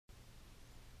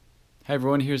Hi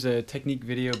everyone, here's a technique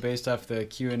video based off the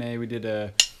Q&A we did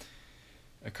a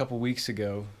couple weeks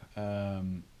ago.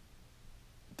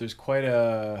 There's quite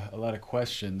a lot of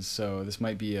questions, so this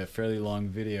might be a fairly long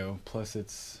video. Plus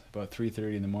it's about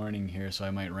 3:30 in the morning here, so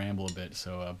I might ramble a bit,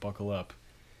 so buckle up.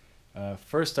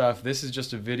 First off, this is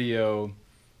just a video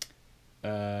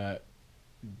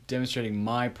demonstrating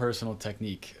my personal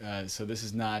technique. So this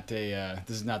is not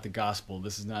the gospel.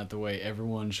 This is not the way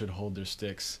everyone should hold their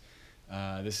sticks.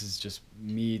 This is just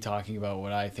me talking about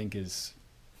what I think is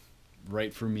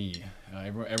right for me.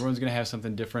 Everyone's going to have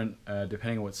something different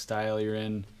depending on what style you're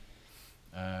in,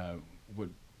 what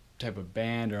type of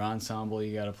band or ensemble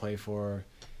you got to play for,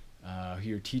 who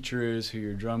your teacher is, who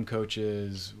your drum coach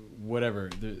is, whatever.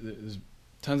 There's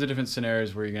tons of different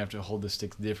scenarios where you're going to have to hold the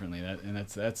sticks differently.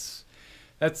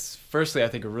 That's firstly, I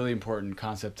think, a really important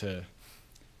concept to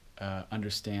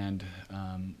understand.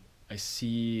 I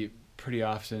see pretty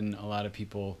often a lot of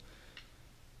people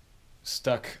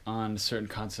stuck on certain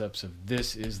concepts of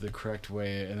this is the correct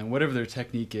way, and then whatever their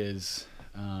technique is,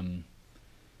 I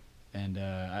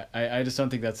just don't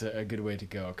think that's a good way to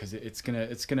go, because it's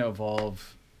gonna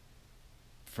evolve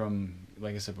from,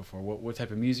 like I said before, what type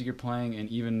of music you're playing and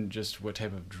even just what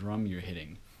type of drum you're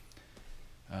hitting.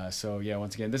 So yeah,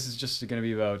 once again, this is just going to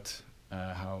be about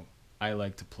how I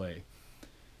like to play.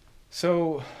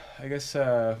 So I guess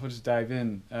we'll just dive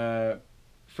in.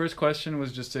 First question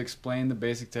was just to explain the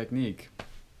basic technique.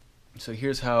 So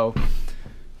here's how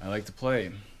I like to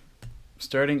play.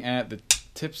 Starting at the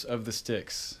tips of the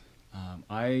sticks.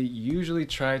 I usually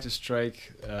try to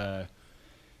strike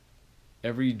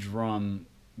every drum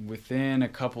within a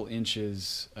couple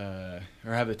inches, or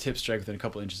have the tip strike within a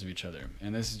couple inches of each other.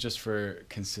 And this is just for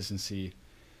consistency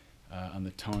on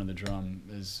the tone of the drum.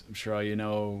 As I'm sure all you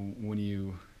know, when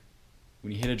you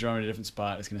hit a drum at a different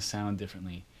spot, it's going to sound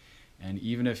differently. And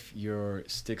even if your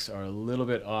sticks are a little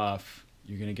bit off,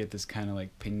 you're going to get this kind of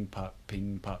like ping pop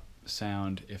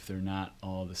sound if they're not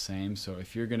all the same. So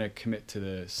if you're going to commit to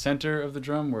the center of the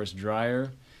drum where it's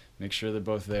drier, make sure they're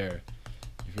both there.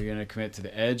 If you're going to commit to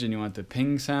the edge and you want the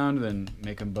ping sound, then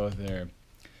make them both there.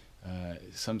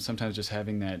 Sometimes just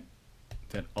having that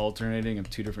alternating of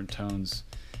two different tones,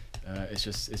 it's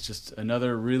just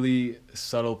another really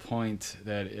subtle point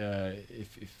that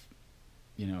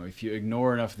if you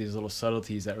ignore enough of these little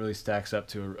subtleties, that really stacks up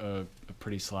to a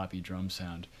pretty sloppy drum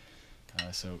sound.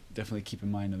 So definitely keep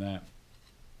in mind of that.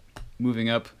 Moving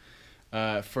up,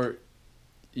 for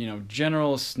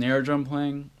general snare drum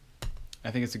playing, I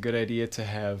think it's a good idea to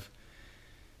have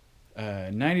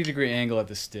a 90-degree angle at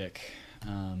the stick.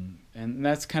 And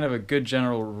that's kind of a good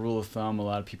general rule of thumb a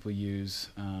lot of people use.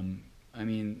 I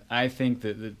mean, I think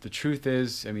that the truth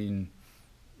is, I mean,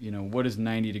 what is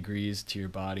 90 degrees to your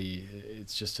body?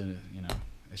 It's just a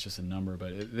number,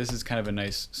 but this is kind of a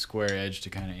nice square edge to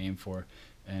kind of aim for.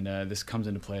 And this comes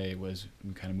into play as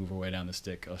we kind of move our way down the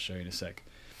stick. I'll show you in a sec.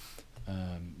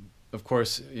 Of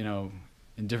course,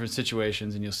 in different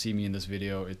situations, and you'll see me in this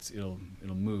video, it'll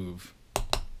move.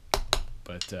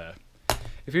 But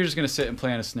if you're just gonna sit and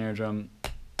play on a snare drum,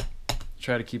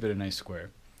 try to keep it a nice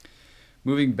square.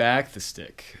 Moving back the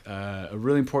stick, a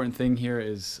really important thing here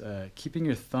is keeping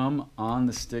your thumb on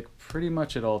the stick pretty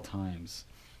much at all times.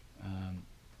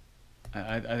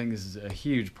 I think this is a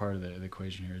huge part of the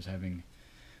equation here, is having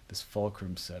this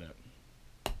fulcrum setup.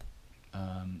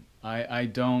 I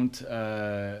don't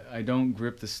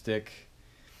grip the stick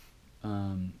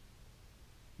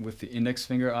with the index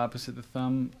finger opposite the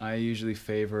thumb. I usually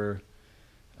favor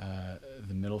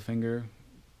the middle finger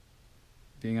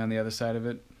being on the other side of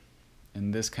it,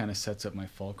 and this kind of sets up my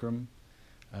fulcrum.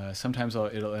 Sometimes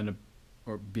it'll end up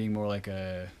being more like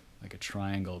a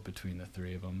triangle between the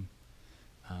three of them.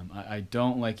 I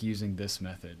don't like using this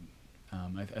method.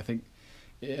 I think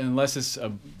unless it's a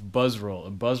buzz roll.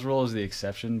 A buzz roll is the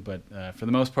exception, but for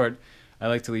the most part, I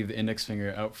like to leave the index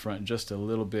finger out front just a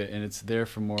little bit, and it's there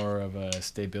for more of a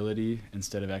stability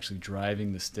instead of actually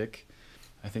driving the stick.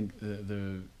 I think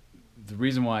the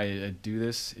reason why I do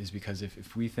this is because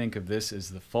if we think of this as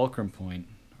the fulcrum point,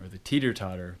 or the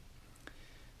teeter-totter,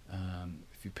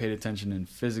 if you paid attention in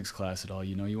physics class at all,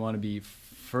 you want to be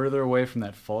further away from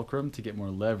that fulcrum to get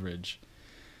more leverage.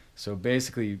 So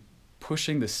basically,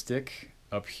 pushing the stick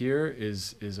up here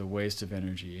is a waste of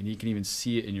energy, and you can even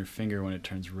see it in your finger when it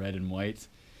turns red and white.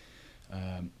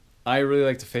 I really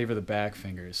like to favor the back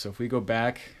fingers, so if we go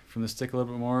back from the stick a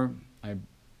little bit more, I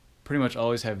pretty much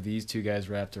always have these two guys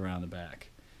wrapped around the back.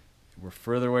 We're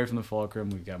further away from the fulcrum,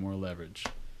 we've got more leverage.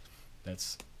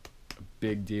 That's a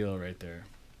big deal right there.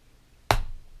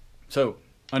 So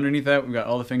underneath that, we've got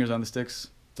all the fingers on the sticks,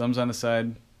 thumbs on the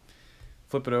side,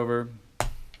 flip it over,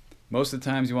 Most of the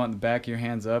times you want the back of your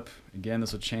hands up. Again,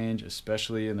 this will change,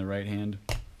 especially in the right hand.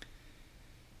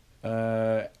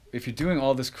 If you're doing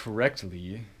all this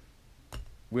correctly,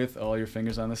 with all your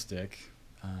fingers on the stick,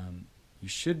 you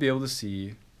should be able to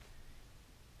see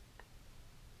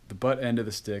the butt end of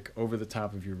the stick over the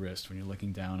top of your wrist when you're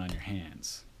looking down on your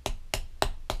hands.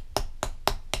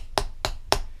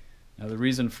 Now the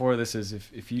reason for this is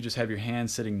if you just have your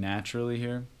hands sitting naturally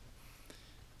here,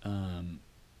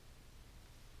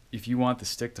 if you want the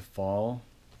stick to fall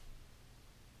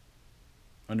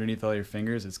underneath all your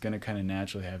fingers, it's going to kind of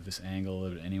naturally have this angle a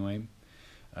little bit anyway.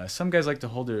 Some guys like to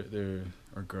hold or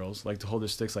girls like to hold their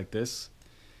sticks like this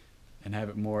and have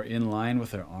it more in line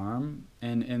with their arm.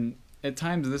 And at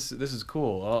times this is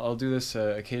cool. I'll do this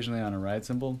occasionally on a ride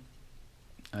cymbal.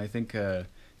 I think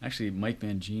actually Mike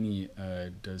Mangini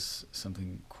does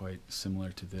something quite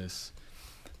similar to this.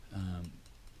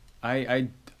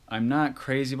 I'm not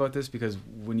crazy about this because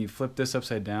when you flip this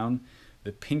upside down,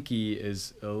 the pinky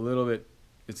is it's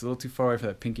a little too far away for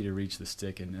that pinky to reach the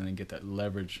stick and then get that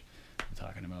leverage I'm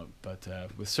talking about. But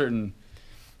with certain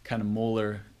kind of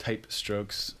molar type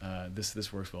strokes,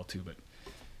 this works well too. But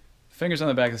fingers on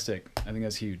the back of the stick, I think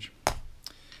that's huge.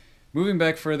 Moving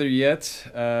back further yet,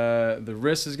 the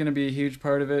wrist is going to be a huge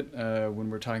part of it when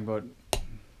we're talking about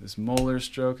this molar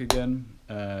stroke again.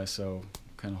 So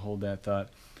kind of hold that thought.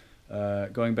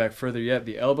 Going back further yet,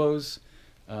 the elbows.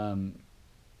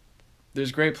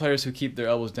 There's great players who keep their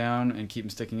elbows down and keep them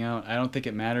sticking out. I don't think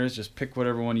it matters. Just pick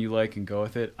whatever one you like and go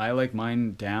with it. I like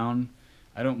mine down.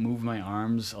 I don't move my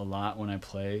arms a lot when I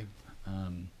play.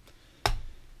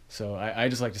 So I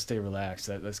just like to stay relaxed.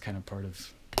 That's kind of part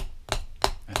of,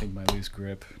 I think, my loose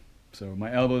grip. So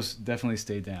my elbows definitely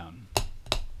stay down.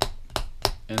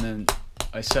 And then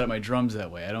I set up my drums that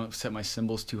way. I don't set my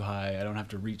cymbals too high. I don't have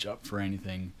to reach up for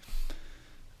anything.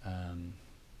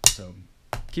 So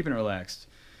keeping it relaxed.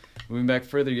 Moving back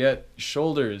further yet,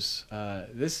 shoulders.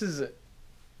 This is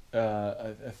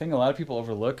a thing a lot of people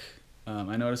overlook.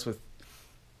 I notice with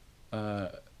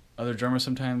other drummers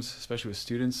sometimes, especially with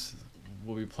students,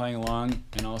 we'll be playing along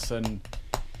and all of a sudden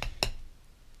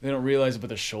they don't realize it, but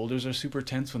their shoulders are super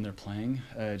tense when they're playing.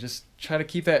 Just try to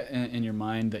keep that in your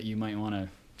mind that you might want to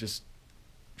just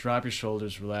drop your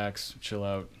shoulders, relax, chill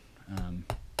out.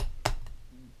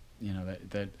 You know,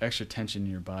 that extra tension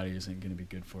in your body isn't going to be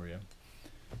good for you.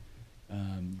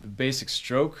 The basic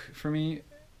stroke for me,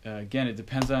 again, it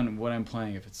depends on what I'm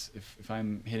playing. If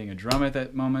I'm hitting a drum at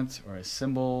that moment or a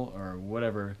cymbal or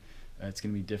whatever, it's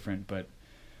going to be different. But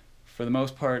for the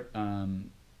most part,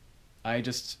 I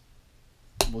just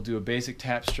will do a basic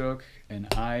tap stroke, and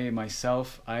I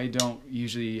don't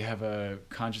usually have a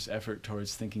conscious effort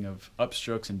towards thinking of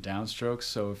upstrokes and downstrokes.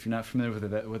 So if you're not familiar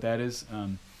with what that is,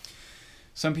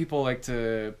 some people like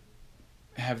to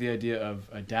have the idea of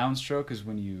a downstroke is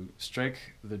when you strike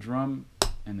the drum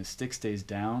and the stick stays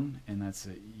down, and that's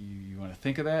you want to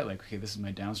think of that like, okay, this is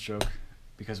my downstroke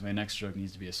because my next stroke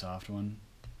needs to be a soft one,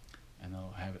 and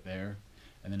they'll have it there.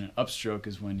 And then an upstroke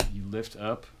is when you lift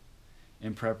up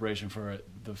in preparation for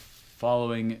the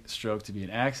following stroke to be an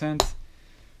accent.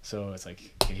 So it's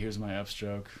like, okay, here's my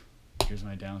upstroke, here's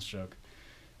my downstroke.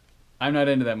 I'm not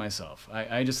into that myself.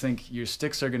 I just think your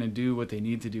sticks are going to do what they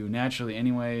need to do naturally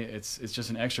anyway. It's just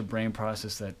an extra brain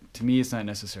process that, to me, it's not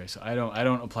necessary. So I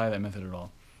don't apply that method at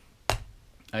all.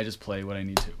 I just play what I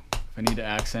need to. If I need to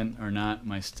accent or not,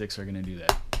 my sticks are going to do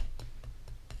that.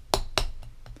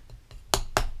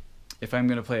 If I'm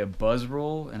going to play a buzz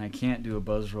roll, and I can't do a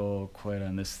buzz roll quite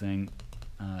on this thing,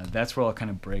 that's where I'll kind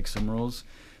of break some rules.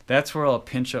 That's where I'll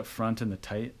pinch up front in the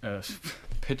tight,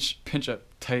 pinch up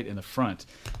tight in the front.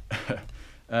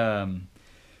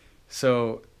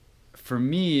 So for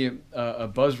me, a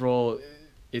buzz roll,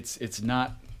 it's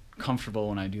not comfortable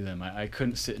when I do them. I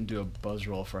couldn't sit and do a buzz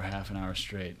roll for half an hour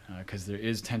straight because there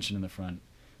is tension in the front.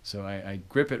 So I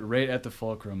grip it right at the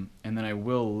fulcrum, and then I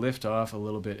will lift off a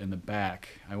little bit in the back.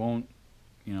 I won't,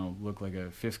 look like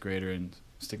a fifth grader and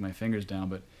stick my fingers down,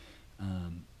 but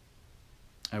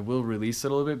I will release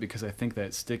it a little bit because I think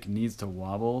that stick needs to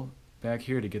wobble back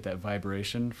here to get that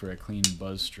vibration for a clean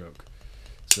buzz stroke.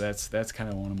 So that's kind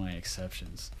of one of my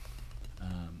exceptions.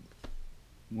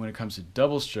 When it comes to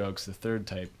double strokes, the third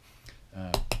type,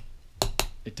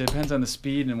 it depends on the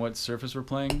speed and what surface we're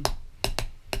playing.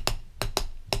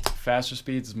 Faster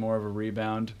speeds is more of a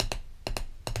rebound.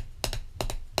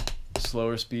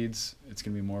 Slower speeds, it's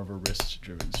going to be more of a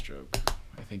wrist-driven stroke.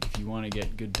 I think if you want to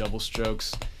get good double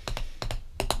strokes,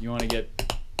 you want to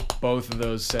get both of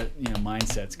those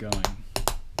mindsets going.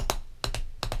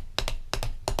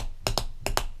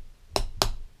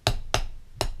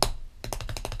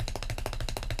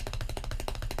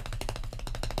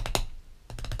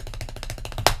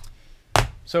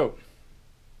 So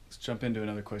let's jump into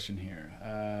another question here.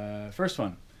 First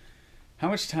one. How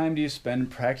much time do you spend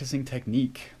practicing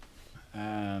technique?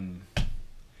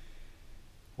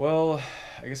 Well,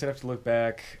 I guess I'd have to look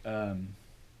back. I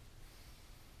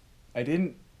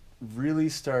didn't really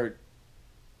start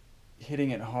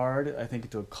hitting it hard, I think,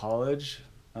 until college.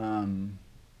 Kind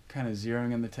of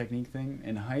zeroing in the technique thing.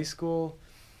 In high school,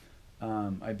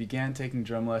 I began taking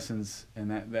drum lessons,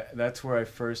 and that's where I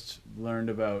first learned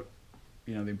about,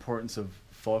 the importance of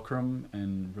fulcrum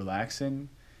and relaxing.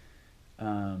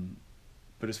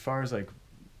 But as far as like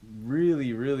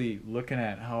really, really looking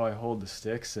at how I hold the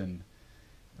sticks and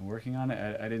working on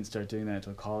it, I didn't start doing that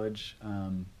until college.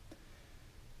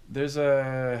 There's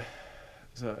a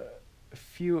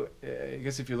few, I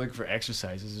guess if you're looking for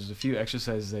exercises, there's a few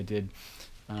exercises I did,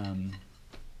 and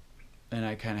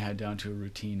I kind of had down to a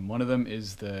routine. One of them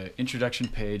is the introduction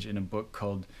page in a book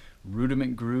called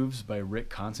Rudiment Grooves by Rick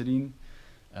Considine.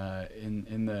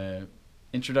 In the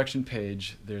introduction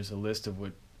page, there's a list of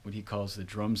what he calls the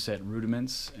drum set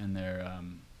rudiments, and they're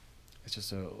it's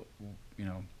just a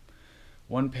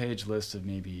one-page list of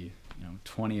maybe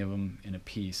 20 of them in a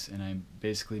piece, and I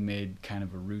basically made kind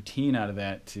of a routine out of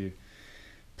that to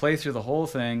play through the whole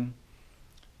thing.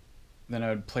 Then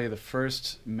I would play the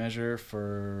first measure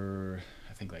for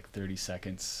I think like 30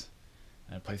 seconds.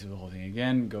 And I'd play through the whole thing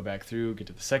again, go back through, get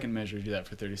to the second measure, do that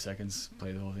for 30 seconds,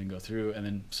 play the whole thing, go through, and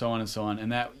then so on and so on.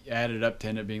 And that added up to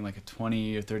end up being like a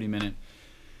 20 or 30 minute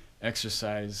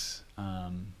exercise,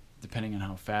 depending on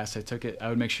how fast I took it. I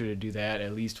would make sure to do that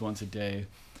at least once a day,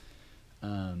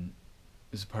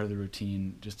 as part of the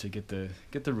routine, just to get the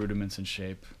rudiments in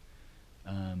shape.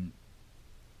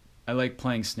 I like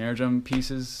playing snare drum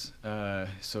pieces,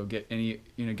 so get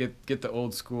the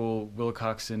old school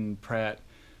Wilcoxon, Pratt,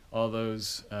 all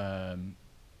those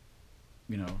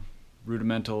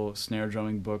rudimental snare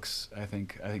drumming books. I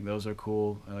think those are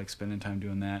cool. I like spending time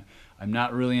doing that. I'm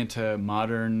not really into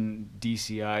modern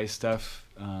DCI stuff.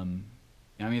 I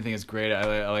think it's great.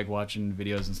 I like watching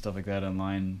videos and stuff like that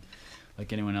online,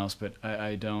 like anyone else. But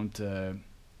I don't.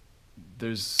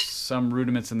 There's some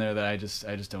rudiments in there that I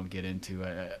just don't get into.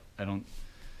 I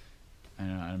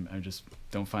just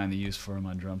don't find the use for them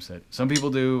on drum set. Some people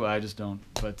do. I just don't.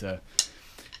 But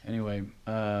anyway.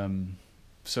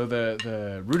 So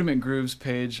the Rudiment Grooves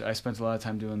page, I spent a lot of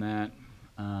time doing that.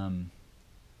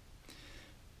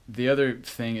 The other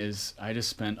thing is I just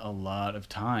spent a lot of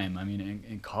time. I mean,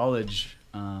 in college,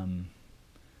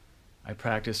 I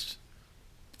practiced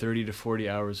 30 to 40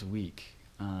 hours a week.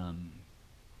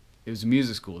 It was a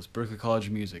music school. It's Berklee College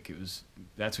of Music.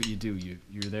 That's what you do.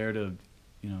 You're there to,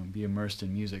 be immersed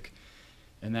in music,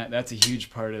 and that's a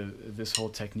huge part of this whole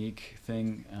technique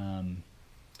thing.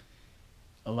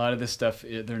 A lot of this stuff,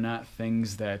 they're not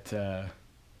things that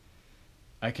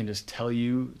I can just tell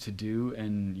you to do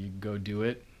and you go do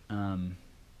it.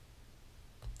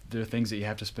 They're things that you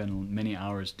have to spend many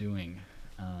hours doing.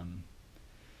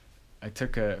 I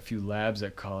took a few labs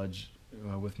at college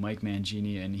with Mike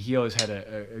Mangini, and he always had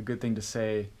a good thing to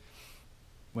say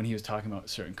when he was talking about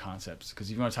certain concepts. Because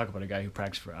if you want to talk about a guy who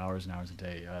practiced for hours and hours a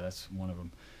day, that's one of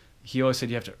them. He always said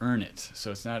you have to earn it. So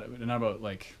it's not about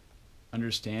like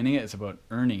understanding it, it's about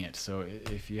earning it. So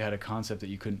if you had a concept that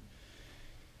you couldn't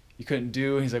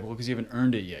do, he's like, well, because you haven't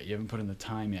earned it yet, you haven't put in the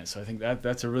time yet. So I think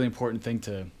that's a really important thing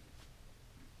to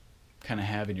kind of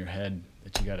have in your head,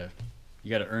 that you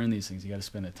gotta earn these things, you gotta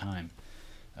spend the time.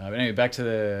 But anyway, back to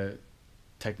the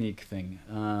technique thing.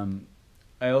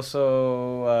 I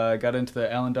also got into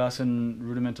the Alan Dawson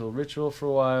rudimental ritual for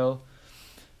a while.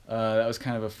 That was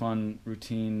kind of a fun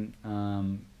routine.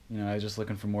 I was just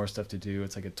looking for more stuff to do.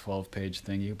 It's like a 12-page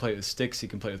thing. You can play it with sticks, you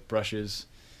can play it with brushes.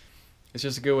 It's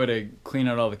just a good way to clean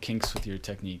out all the kinks with your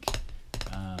technique.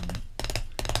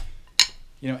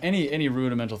 Any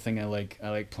rudimental thing I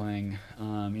like playing.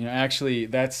 Actually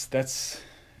that's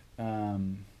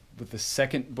with the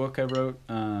second book I wrote.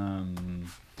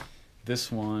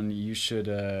 This one you should.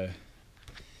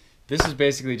 This is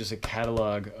basically just a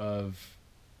catalog of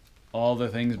all the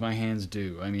things my hands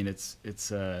do. I mean, it's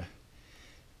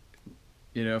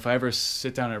if I ever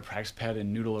sit down at a practice pad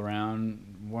and noodle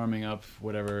around, warming up,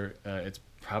 whatever, it's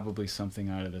probably something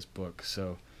out of this book.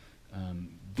 So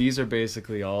these are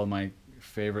basically all my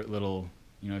favorite little,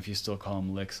 if you still call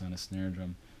them licks on a snare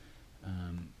drum.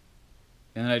 And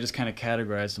then I just kind of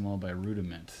categorized them all by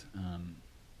rudiment.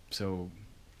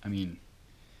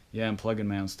 I'm plugging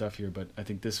my own stuff here, but I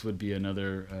think this would be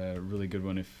another really good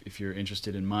one if you're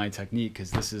interested in my technique,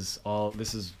 because this is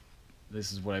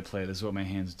what I play. This is what my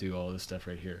hands do. All this stuff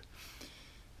right here.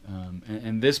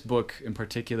 And this book in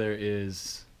particular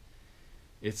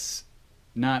it's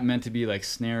not meant to be like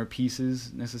snare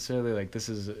pieces necessarily. Like this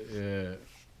is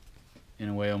in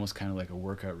a way almost kind of like a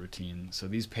workout routine. So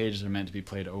these pages are meant to be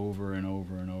played over and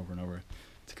over and over and over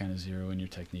to kind of zero in your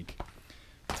technique.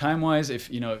 Time wise, if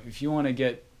you want to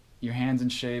get your hands in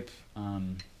shape, I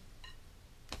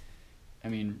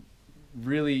mean,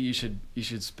 really you should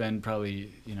spend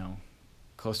probably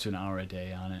close to an hour a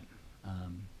day on it.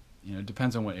 It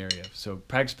depends on what area. So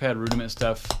practice pad rudiment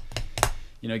stuff,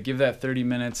 give that 30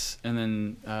 minutes, and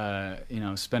then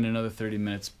spend another 30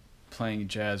 minutes playing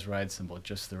jazz ride cymbal,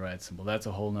 just the ride cymbal. That's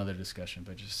a whole nother discussion.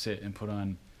 But just sit and put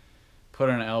on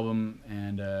an album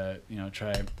and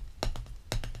try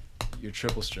your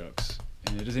triple strokes.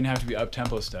 And it doesn't have to be up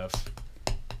tempo stuff.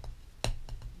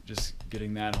 Just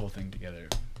getting that whole thing together.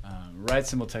 Ride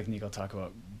cymbal technique I'll talk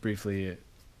about briefly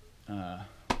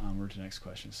onward to the next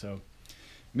question. So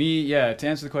to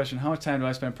answer the question, how much time do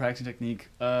I spend practicing technique?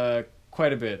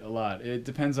 Quite a bit, a lot. It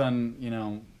depends on,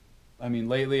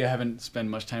 lately I haven't spent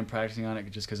much time practicing on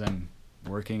it just because I'm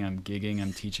working, I'm gigging,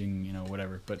 I'm teaching,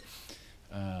 whatever. But,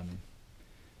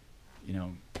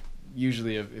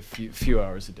 usually a few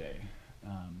hours a day.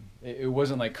 It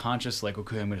wasn't like conscious, like,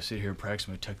 okay, I'm going to sit here and practice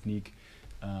my technique.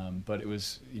 But it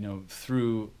was,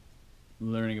 through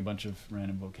learning a bunch of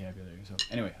random vocabulary. So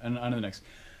anyway, on to the next.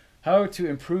 How to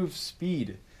improve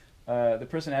speed. The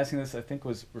person asking this, I think,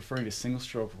 was referring to single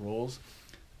stroke rolls.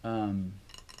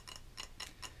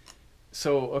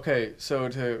 So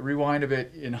to rewind a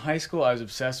bit, in high school I was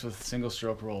obsessed with single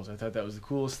stroke rolls. I thought that was the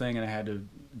coolest thing, and I had to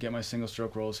get my single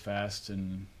stroke rolls fast,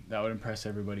 and that would impress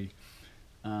everybody.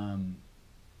 And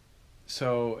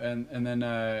then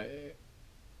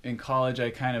in college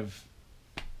I kind of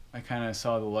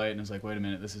saw the light and was like, wait a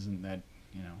minute, this isn't that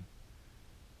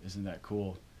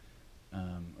cool.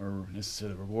 Or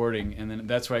necessarily rewarding, and then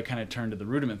that's where I kind of turned to the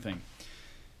rudiment thing.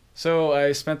 So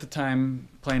I spent the time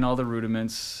playing all the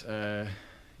rudiments,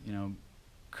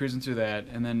 cruising through that,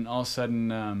 and then all of a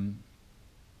sudden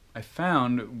I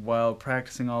found while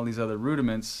practicing all these other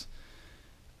rudiments,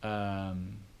 all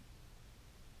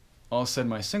of a sudden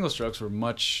my single strokes were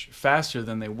much faster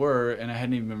than they were, and I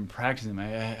hadn't even been practicing them. I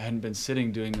hadn't been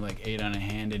sitting doing like 8 on a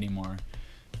hand anymore.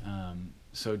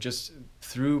 So just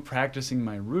through practicing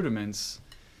my rudiments,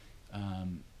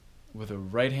 with a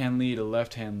right hand lead, a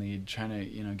left hand lead, trying to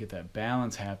get that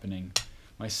balance happening,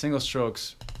 my single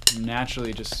strokes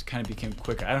naturally just kind of became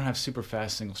quicker. I don't have super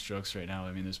fast single strokes right now.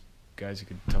 I mean, there's guys who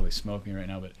could totally smoke me right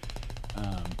now, but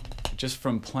just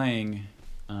from playing,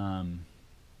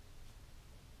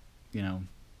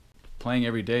 playing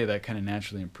every day, that kind of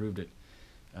naturally improved it.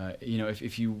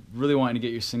 If you really want to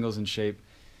get your singles in shape,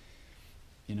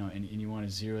 and you want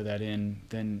to zero that in,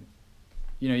 then,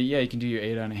 you can do your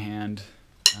 8 on a hand.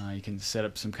 You can set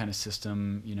up some kind of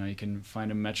system. You can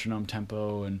find a metronome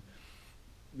tempo and,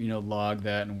 log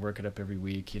that and work it up every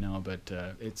week. But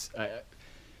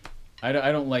I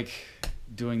don't like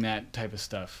doing that type of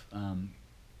stuff.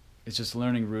 It's just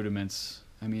learning rudiments.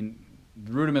 I mean,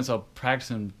 the rudiments I'll practice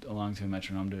them along to a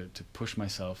metronome to push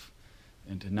myself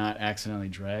and to not accidentally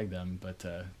drag them. But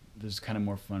there's kind of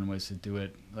more fun ways to do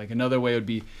it. Like another way would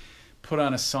be put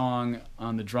on a song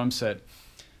on the drum set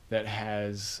that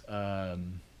has a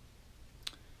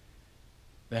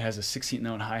 16th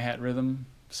note hi-hat rhythm.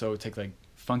 So take like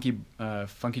funky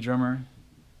drummer,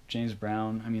 James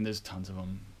Brown. I mean, there's tons of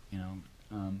them,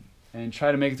 and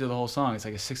try to make it through the whole song. It's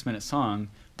like a 6-minute song,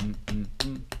 and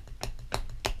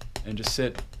just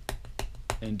sit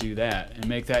and do that and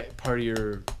make that part of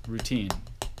your routine.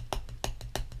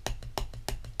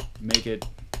 Make it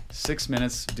 6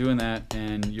 minutes doing that,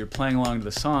 and you're playing along to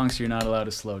the song, so you're not allowed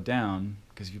to slow down,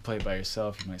 because if you play it by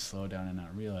yourself, you might slow down and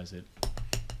not realize it.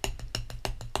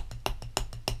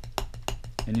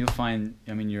 And you'll find,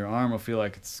 your arm will feel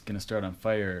like it's going to start on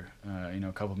fire,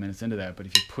 a couple minutes into that. But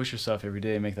if you push yourself every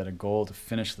day and make that a goal to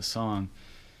finish the song,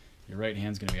 your right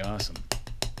hand's going to be awesome.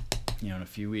 In a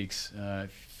few weeks.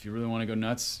 If you really want to go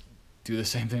nuts, do the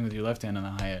same thing with your left hand on the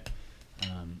hi-hat.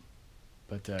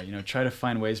 But try to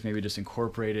find ways, maybe just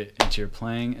incorporate it into your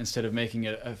playing instead of making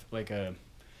it like a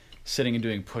sitting and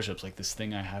doing push-ups, like this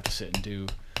thing I have to sit and do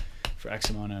for X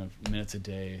amount of minutes a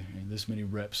day, this many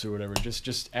reps or whatever.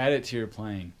 Just add it to your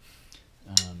playing.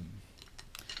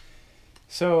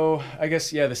 So I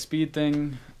guess, the speed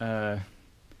thing,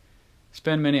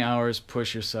 spend many hours,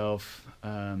 push yourself.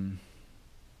 The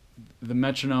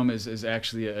metronome is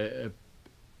actually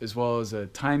as well as a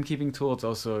timekeeping tool, it's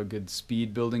also a good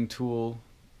speed building tool.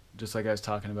 Just like I was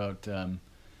talking about,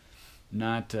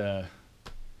 not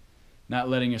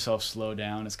letting yourself slow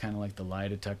down. It's kind of like the lie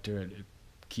detector. It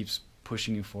keeps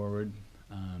pushing you forward.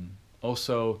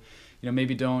 Also,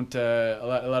 maybe don't, a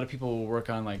lot of people will work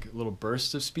on like little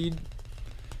bursts of speed.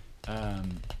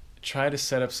 Try to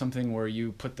set up something where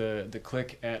you put the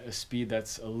click at a speed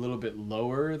that's a little bit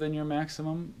lower than your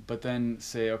maximum, but then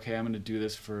say, okay, I'm going to do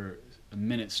this for a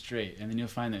minute straight, and then you'll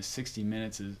find that 60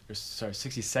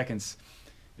 seconds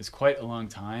is quite a long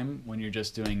time when you're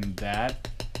just doing that,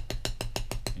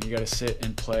 and you got to sit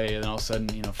and play, and all of a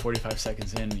sudden, 45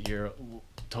 seconds in, you're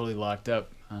totally locked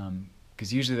up,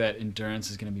 because usually that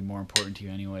endurance is going to be more important to you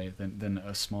anyway than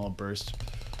a small burst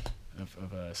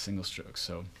of a single stroke.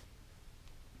 So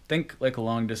think like a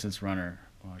long distance runner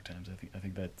a lot of times. I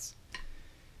think that's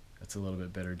a little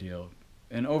bit better deal.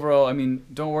 And overall, I mean,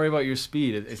 don't worry about your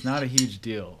speed. It's not a huge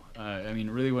deal. I mean,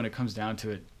 really, when it comes down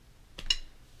to it,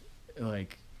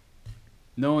 like,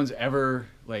 no one's ever,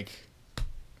 like,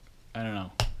 I don't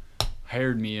know,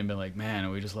 hired me and been like, man,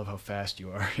 we just love how fast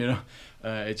you are.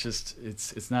 It's just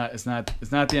it's not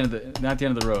the end of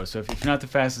the road. So if you're not the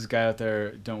fastest guy out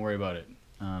there, don't worry about it.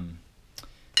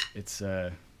 It's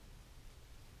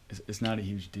not a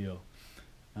huge deal.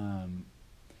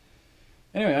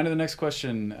 Anyway, on to the next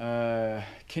question.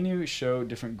 Can you show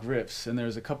different grips? And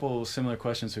there's a couple similar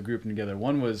questions to group them together.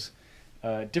 One was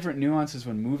different nuances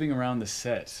when moving around the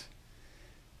set.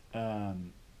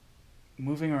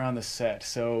 Moving around the set.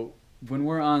 So when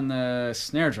we're on the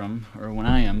snare drum, or when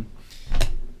I am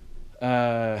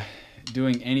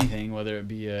doing anything, whether it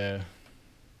be a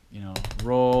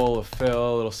roll, a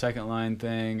fill, a little second line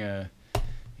thing,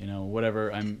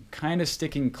 whatever, I'm kind of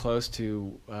sticking close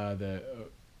to the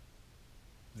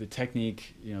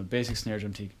technique, basic snare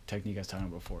drum technique I was talking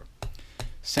about before.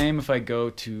 Same if I go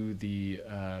to the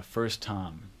first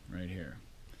tom right here.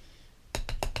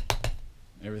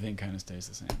 Everything kind of stays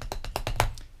the same.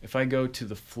 If I go to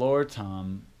the floor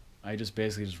tom, I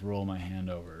basically just roll my hand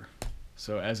over.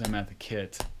 So as I'm at the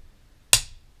kit,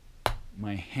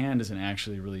 my hand doesn't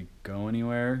actually really go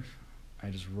anywhere. I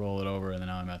just roll it over, and then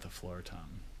now I'm at the floor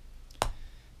tom.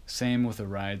 Same with a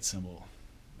ride cymbal.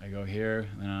 I go here,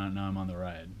 and now I'm on the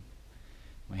ride.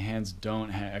 My hands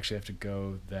don't actually have to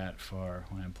go that far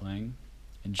when I'm playing.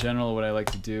 In general, what I like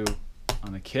to do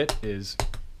on the kit is,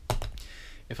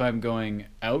 if I'm going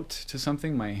out to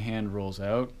something, my hand rolls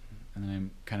out, and then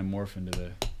I'm kind of morph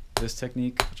into this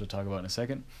technique, which I'll talk about in a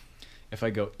second. If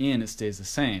I go in, it stays the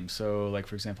same. So, like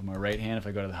for example, my right hand, if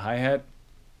I go to the hi-hat,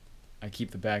 I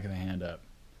keep the back of the hand up.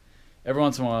 Every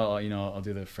once in a while, I'll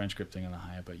do the French grip thing on the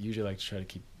hi-hat, but usually I like to try to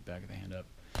keep the back of the hand up.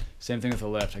 Same thing with the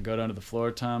left. I go down to the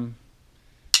floor tom,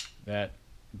 that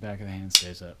back of the hand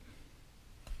stays up.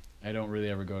 I don't really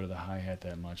ever go to the hi-hat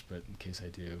that much, but in case I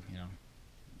do,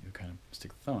 you kind of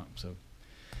stick the thumb up. So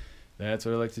that's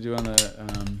what I like to do on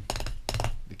the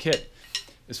kit.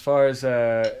 As far as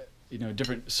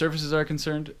different surfaces are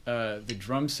concerned, the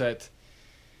drum set,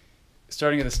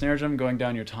 starting at the snare drum, going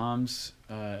down your toms,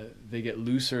 they get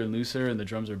looser and looser, and the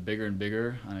drums are bigger and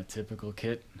bigger on a typical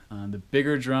kit. On the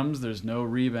bigger drums, there's no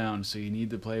rebound, so you need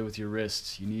to play with your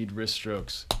wrists. You need wrist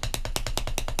strokes.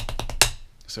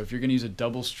 So if you're going to use a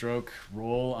double stroke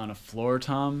roll on a floor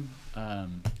tom,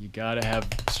 you got to have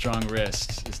strong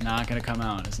wrists. It's not going to come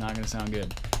out. It's not going to sound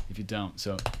good if you don't.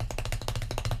 So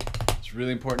it's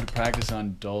really important to practice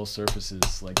on dull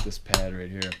surfaces like this pad right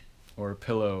here, or a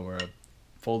pillow, or a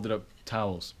folded up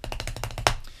towels.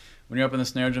 When you're up in the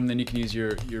snare drum, then you can use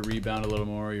your rebound a little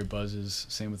more, your buzzes.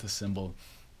 Same with the cymbal,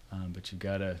 but you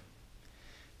gotta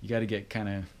get kind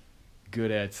of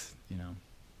good at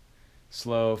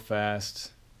slow,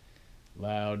 fast,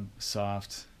 loud,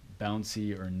 soft,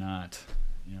 bouncy, or not.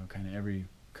 Kind of every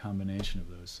combination of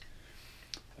those.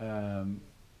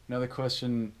 Another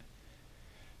question: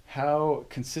 how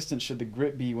consistent should the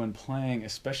grip be when playing,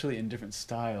 especially in different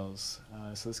styles?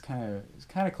 So it's kind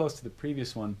of close to the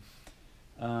previous one.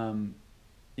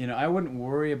 I wouldn't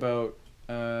worry about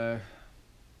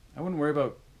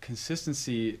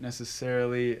consistency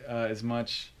necessarily as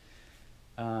much.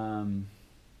 I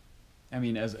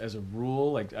mean, as a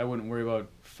rule, like I wouldn't worry about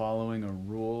following a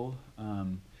rule.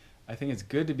 I think it's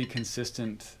good to be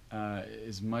consistent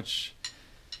as much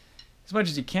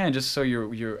as you can, just so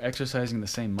you're exercising the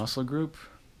same muscle group.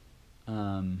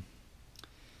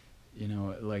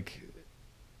 Like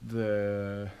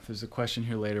there's a question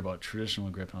here later about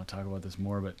traditional grip, and I'll talk about this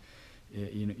more. But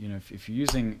if you're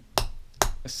using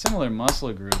a similar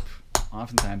muscle group,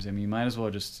 oftentimes, you might as well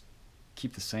just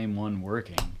keep the same one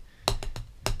working.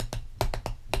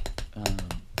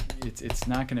 It's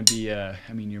not going to be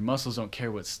your muscles don't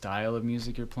care what style of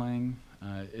music you're playing.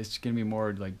 It's going to be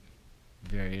more like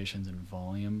variations in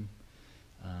volume.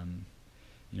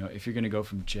 If you're going to go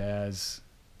from jazz,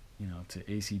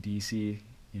 to AC/DC,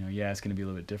 yeah, it's going to be a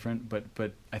little bit different.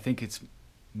 But I think it's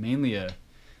mainly a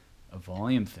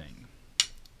volume thing.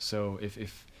 So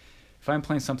if I'm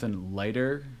playing something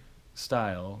lighter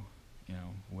style, you know,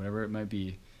 whatever it might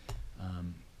be,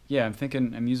 yeah, I'm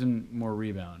thinking I'm using more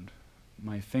rebound.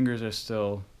 My fingers are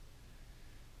still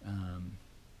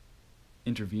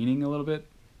intervening a little bit,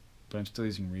 but I'm still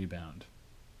using rebound.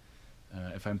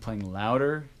 If I'm playing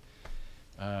louder,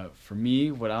 for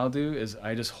me, what I'll do is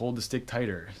I just hold the stick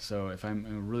tighter. So if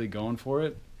I'm really going for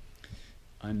it,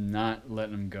 I'm not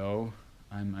letting them go.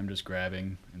 I'm just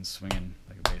grabbing and swinging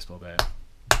like a baseball bat,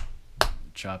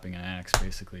 chopping an axe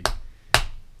basically.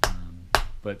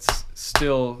 But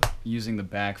still using the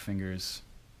back fingers,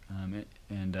 and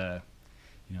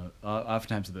you know,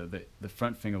 oftentimes the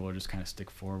front finger will just kind of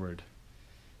stick forward.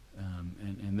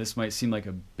 And this might seem like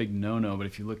a big no-no, but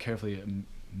if you look carefully,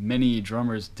 many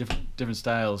drummers, different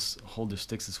styles, hold their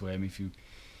sticks this way. I mean, if you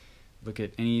look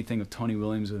at anything of Tony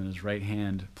Williams with his right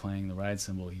hand playing the ride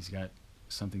cymbal, he's got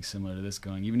something similar to this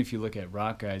going. Even if you look at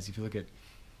rock guys, if you look at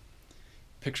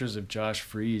pictures of Josh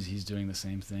Freese, he's doing the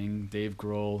same thing. Dave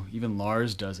Grohl, even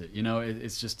Lars does it. You know,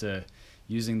 it's just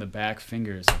using the back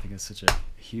fingers. I think it's such a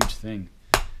huge thing.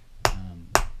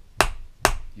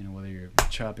 You know, whether you're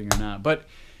chopping or not, but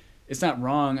it's not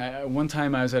wrong. One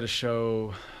time I was at a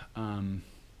show.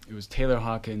 It was Taylor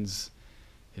Hawkins,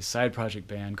 his side project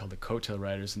band called the Coattail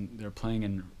Riders, and they were playing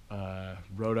in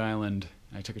Rhode Island.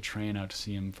 I took a train out to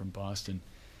see him from Boston,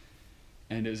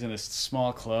 and it was in a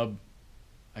small club.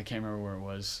 I can't remember where it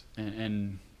was,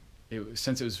 and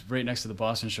since it was right next to the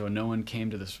Boston show, no one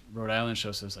came to this Rhode Island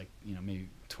show, so it was like, you know, maybe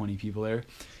 20 people there.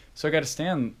 So I got to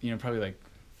stand, you know, probably like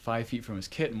 5 feet from his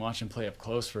kit and watch him play up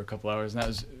close for a couple hours, and that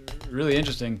was really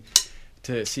interesting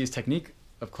to see his technique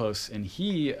up close. And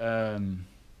he a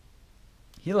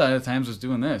lot of times was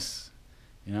doing this,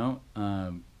 you know,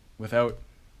 without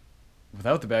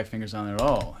the back fingers on there at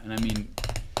all. And I mean,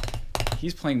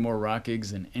 he's playing more rock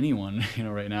gigs than anyone, you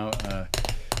know, right now,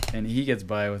 and he gets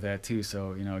by with that too.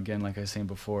 So, you know, again, like I was saying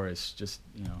before, it's just,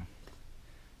 you know,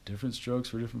 different strokes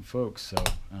for different folks. So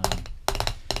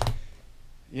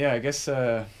yeah, I guess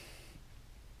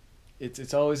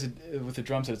it's always with the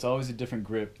drum set, it's always a different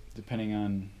grip depending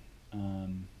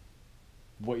on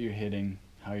what you're hitting,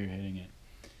 how you're hitting it.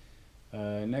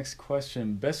 Next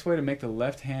question: best way to make the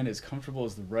left hand as comfortable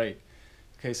as the right?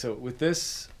 Okay, so with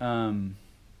this, I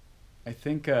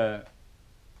think when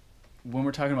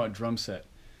we're talking about drum set,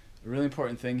 a really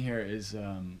important thing here is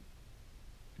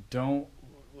don't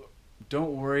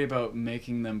worry about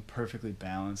making them perfectly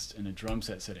balanced in a drum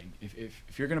set setting.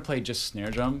 If you're gonna play just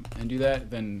snare drum and do that,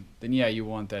 then yeah, you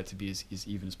want that to be as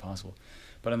even as possible.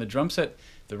 But on the drum set,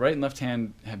 the right and left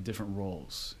hand have different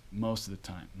roles most of the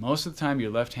time. Most of the time, your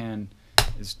left hand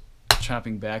is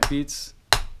chopping backbeats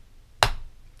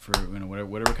for, you know,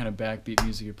 whatever kind of backbeat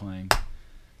music you're playing,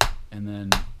 and then,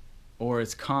 or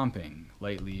it's comping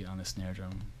lightly on the snare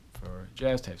drum for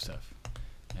jazz type stuff.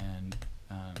 And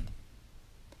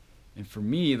for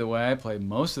me, the way I play,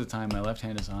 most of the time my left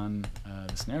hand is on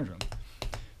the snare drum.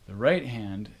 The right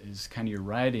hand is kind of your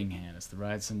riding hand. It's the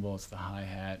ride cymbal, it's the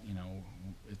hi-hat, you know,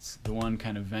 it's the one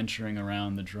kind of venturing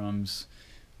around the drums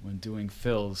when doing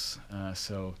fills.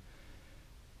 So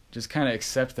just kind of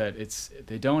accept that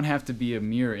they don't have to be a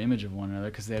mirror image of one another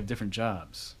because they have different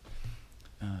jobs.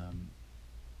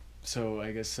 So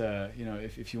I guess, you know,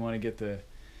 if you want to get the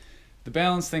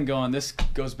balance thing going, this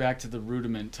goes back to the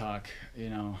rudiment talk. You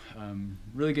know,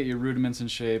 really get your rudiments in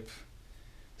shape.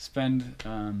 Spend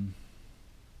time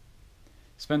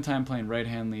playing right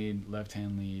hand lead, left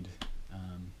hand lead,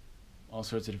 all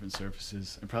sorts of different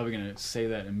surfaces. I'm probably gonna say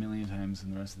that a million times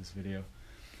in the rest of this video.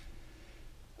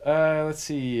 Let's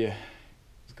see.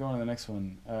 Let's go on to the next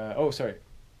one. Oh, sorry.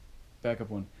 Back up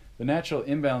one. The natural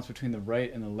imbalance between the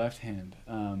right and the left hand.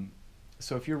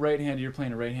 So if you're right-handed, you're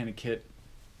playing a right-handed kit.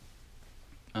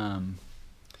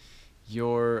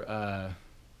 Your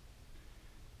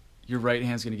right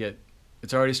hand's gonna get,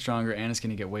 it's already stronger and it's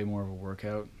gonna get way more of a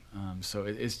workout. So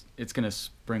it's gonna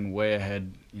spring way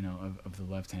ahead, you know, of the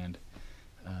left hand.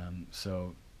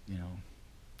 So, you know,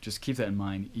 just keep that in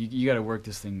mind. You got to work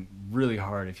this thing really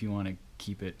hard if you want to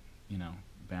keep it, you know,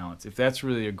 balanced. If that's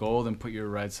really your goal, then put your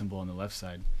ride cymbal on the left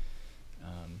side.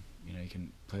 You know, you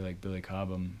can play like Billy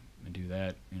Cobham and do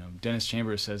that. You know, Dennis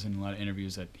Chambers says in a lot of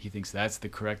interviews that he thinks that's the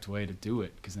correct way to do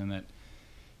it, because then that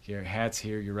your hat's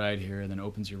here, your ride here, and then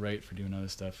opens your right for doing other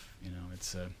stuff. You know,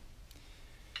 it's a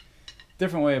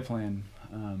different way of playing.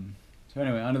 So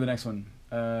anyway, on to the next one.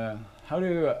 How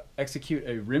to execute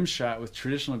a rim shot with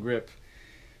traditional grip?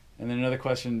 And then another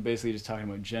question, basically just talking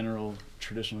about general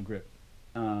traditional grip.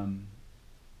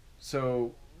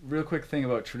 So real quick thing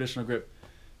about traditional grip.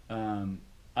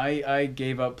 I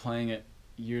gave up playing it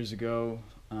years ago,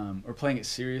 or playing it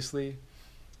seriously.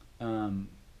 One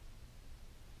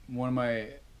of my,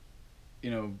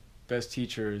 best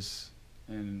teachers,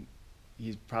 and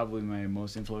he's probably my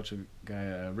most influential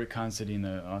guy, Rick Considine,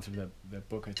 the author of that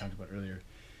book I talked about earlier.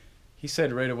 He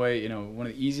said right away, one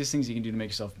of the easiest things you can do to make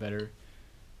yourself better,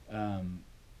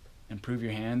 improve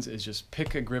your hands, is just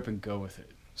pick a grip and go with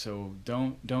it. So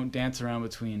don't dance around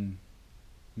between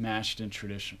mashed and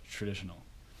traditional.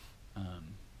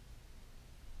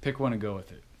 Pick one and go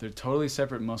with it. They're totally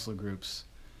separate muscle groups,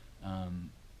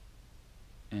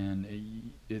 and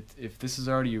if this is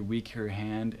already your weaker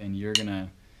hand and you're gonna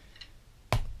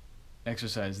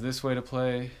exercise this way to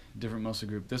play, different muscle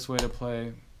group this way to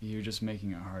play, you're just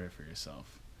making it harder for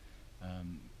yourself.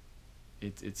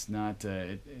 It's not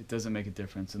it doesn't make a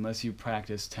difference unless you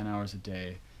practice 10 hours a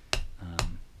day.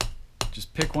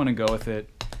 Just pick one and go with it.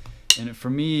 And for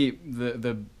me,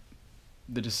 the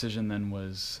decision then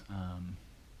was,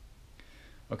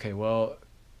 okay, well,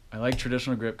 I like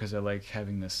traditional grip because I like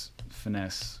having this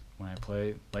finesse when I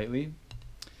play lightly,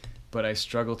 but I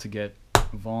struggle to get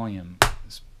volume,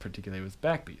 particularly with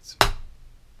backbeats.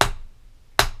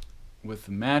 With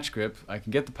the match grip, I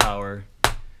can get the power,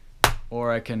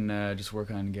 or I can just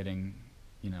work on getting,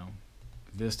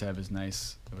 this to have as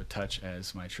nice of a touch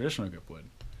as my traditional grip would.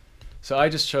 So I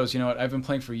just chose, I've been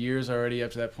playing for years already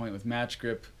up to that point with match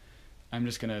grip. I'm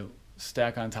just going to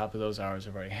stack on top of those hours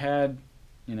I've already had.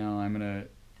 I'm going to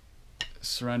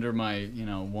surrender my,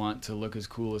 want to look as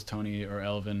cool as Tony or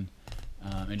Elvin,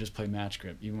 and just play match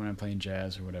grip, even when I'm playing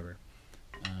jazz or whatever.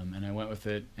 And I went with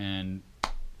it, and,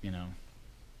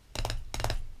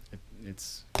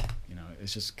 it's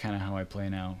just kind of how I play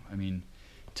now. I mean,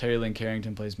 Terry Lynn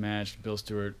Carrington plays matched, Bill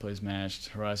Stewart plays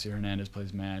matched, Horacio Hernandez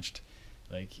plays matched.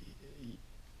 Like,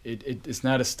 it's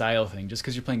not a style thing. Just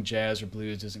because you're playing jazz or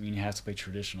blues doesn't mean you have to play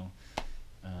traditional.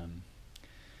 I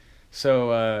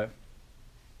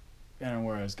don't know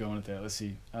where I was going with that. Let's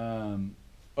see.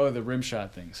 The rim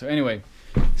shot thing. So anyway,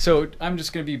 I'm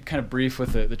just going to be kind of brief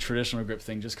with the traditional grip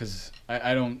thing, just because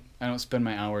I don't spend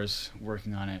my hours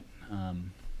working on it.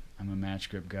 I'm a match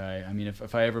grip guy. I mean,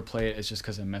 if I ever play it, it's just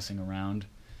because I'm messing around.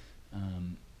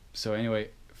 So anyway,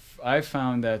 I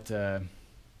found that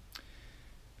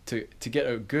to get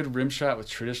a good rim shot with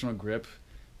traditional grip,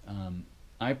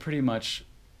 I pretty much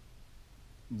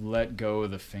let go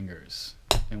of the fingers.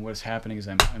 And what's happening is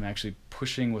I'm actually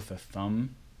pushing with the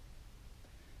thumb.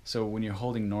 So when you're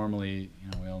holding normally,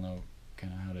 we all know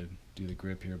kind of how to do the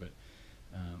grip here, but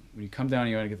when you come down and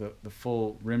you want to get the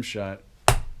full rim shot,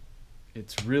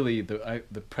 it's really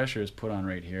the pressure is put on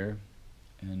right here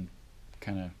and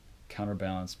kind of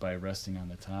counterbalanced by resting on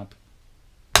the top.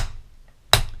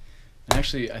 And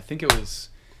actually, I think it was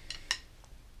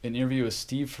an interview with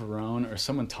Steve Ferrone, or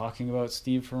someone talking about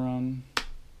Steve Ferrone,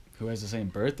 who has the same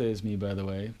birthday as me, by the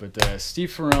way. But Steve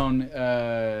Ferrone,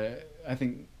 I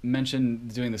think,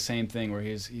 mentioned doing the same thing, where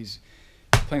he's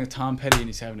playing with Tom Petty and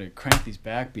he's having to crank these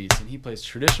backbeats, and he plays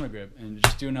traditional grip and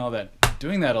just doing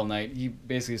that all night. He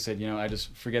basically said, I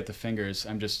just forget the fingers.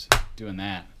 I'm just doing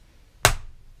that.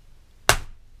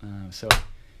 So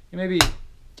maybe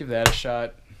give that a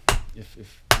shot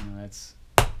if that's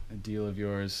a deal of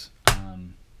yours.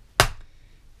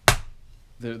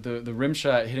 The rim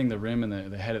shot, hitting the rim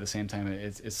and the head at the same time,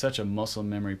 it's such a muscle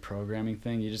memory programming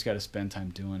thing. You just got to spend time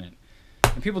doing it.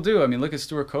 And people do. I mean, look at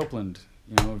Stuart Copeland,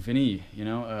 Vinny,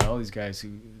 all these guys who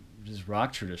just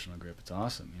rock traditional grip. It's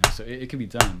awesome. So it can be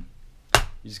done.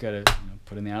 You just got to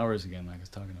put in the hours again, like I was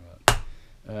talking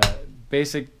about.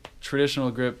 Basic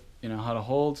traditional grip, how to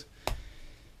hold.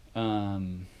 I'll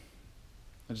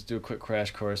just do a quick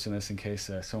crash course in this in case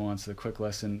someone wants the quick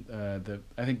lesson.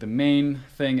 I think the main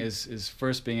thing is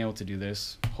first being able to do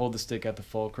this. Hold the stick at the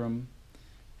fulcrum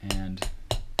and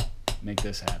make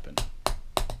this happen.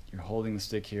 You're holding the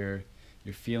stick here.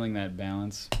 You're feeling that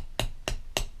balance.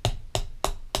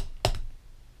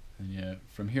 And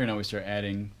from here now we start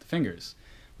adding the fingers.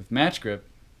 With match grip,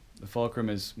 the fulcrum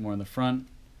is more in the front.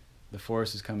 The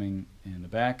force is coming in the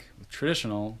back. With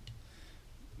traditional,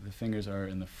 the fingers are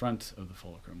in the front of the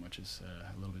fulcrum, which is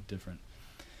a little bit different.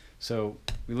 So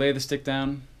we lay the stick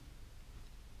down,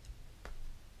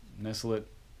 nestle it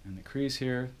in the crease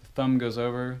here. The thumb goes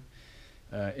over.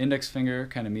 Index finger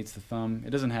kind of meets the thumb. It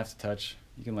doesn't have to touch.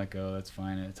 You can let go. That's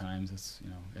fine at times. That's,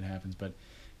 it happens. But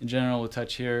in general, we'll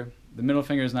touch here. The middle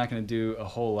finger is not going to do a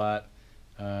whole lot.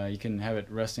 You can have it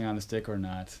resting on the stick or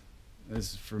not.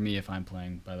 This is for me if I'm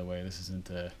playing, by the way. This isn't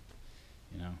a,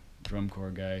 drum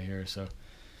corps guy here. So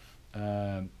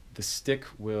the stick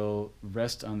will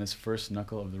rest on this first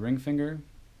knuckle of the ring finger,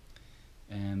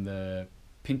 and the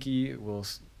pinky will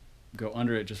go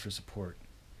under it just for support.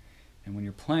 And when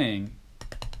you're playing,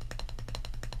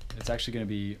 it's actually going to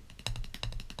be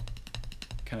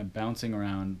kind of bouncing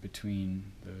around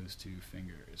between those two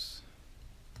fingers.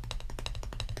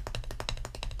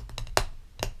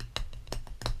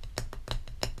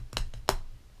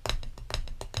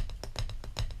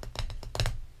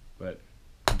 But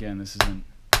again, this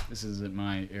isn't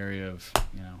my area of,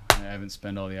 you know, I haven't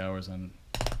spent all the hours on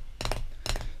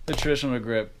the traditional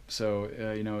grip. So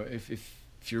you know, if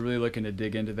you're really looking to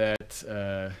dig into that,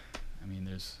 I mean,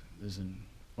 there's an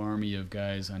army of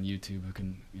guys on YouTube who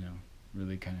can, you know,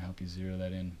 really kind of help you zero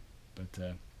that in.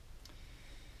 But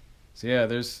so yeah,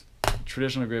 there's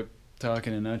traditional grip talk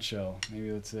in a nutshell.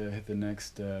 Maybe let's hit the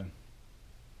next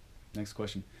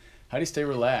question. How do you stay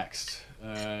relaxed?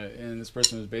 And this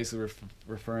person was basically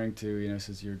referring to, you know,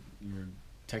 says your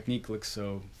technique looks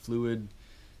so fluid,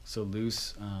 so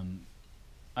loose.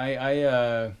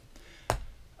 I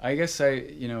guess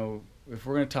you know, if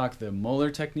we're gonna talk the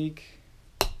Moeller technique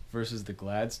versus the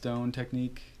Gladstone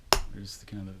technique, there's the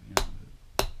kind of you know,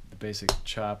 the basic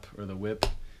chop or the whip.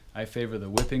 I favor the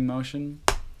whipping motion.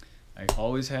 I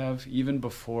always have, even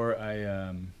before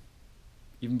I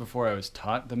was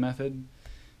taught the method.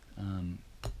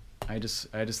 I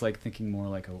just like thinking more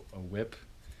like a whip,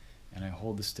 and I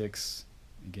hold the sticks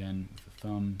again with the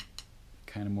thumb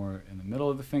kind of more in the middle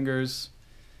of the fingers,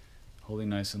 holding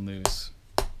nice and loose.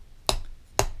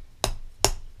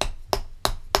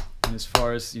 And as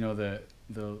far as, you know, the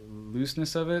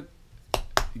looseness of it,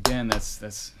 again,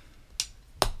 that's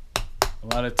a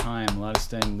lot of time, a lot of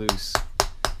staying loose.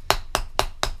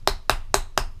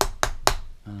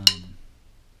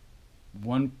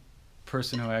 One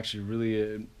person who I actually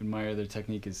really admire their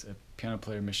technique is a piano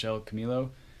player, Michel Camilo.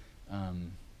 I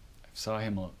saw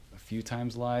him a few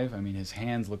times live. I mean, his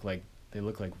hands look like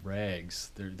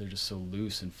rags. They're just so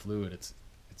loose and fluid.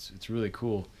 It's really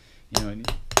cool, you know.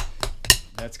 And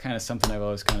that's kind of something I've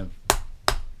always kind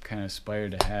of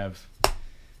aspired to have.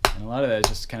 And a lot of that is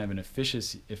just kind of an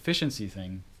efficiency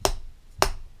thing.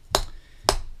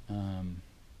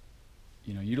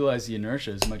 You know, utilize the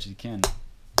inertia as much as you can.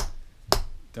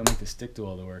 Don't make the stick do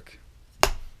all the work.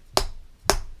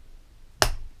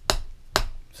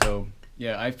 So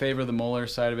yeah, I favor the Moeller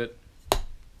side of it.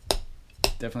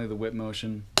 Definitely the whip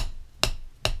motion.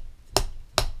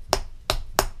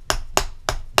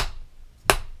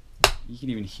 You can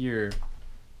even hear,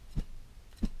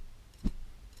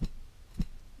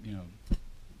 you know,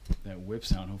 that whip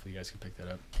sound. Hopefully you guys can pick that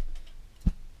up.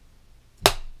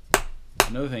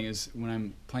 Another thing is, when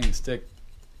I'm playing the stick,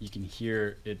 you can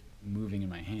hear it moving in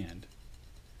my hand.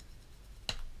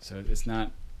 So it's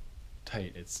not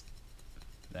tight, it's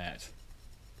that.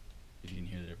 If you can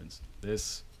hear the difference.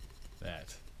 This,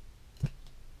 that.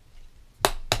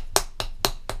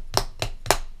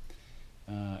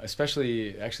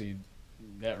 Especially, actually,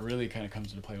 that really kind of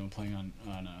comes into play when playing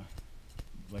on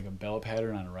like a bell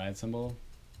pattern on a ride cymbal.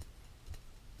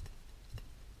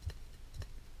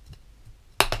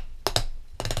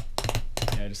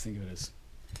 Yeah, I just think of it as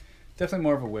definitely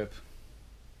more of a whip.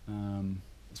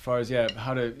 As far as, yeah,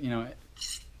 how to, you know,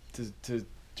 to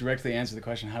directly answer the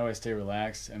question, how do I stay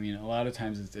relaxed? I mean, a lot of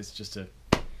times it's just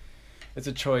it's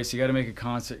a choice. You got to make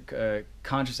a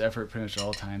conscious effort pretty much at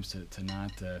all times to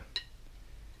not,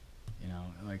 you know,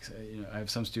 like, you know, I have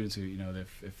some students who, you know,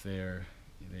 if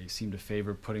they seem to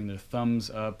favor putting their thumbs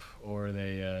up, or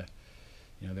they,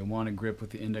 you know, they want to grip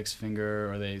with the index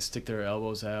finger, or they stick their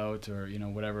elbows out, or, you know,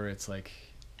 whatever. It's like,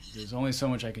 there's only so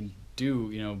much I can do,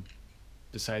 you know,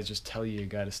 besides just tell you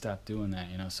got to stop doing that,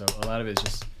 you know. So a lot of it is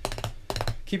just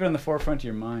keep it on the forefront of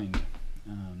your mind.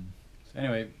 So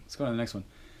anyway, let's go on to the next one.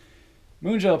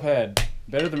 Moon gel pad,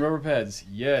 better than rubber pads?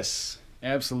 Yes,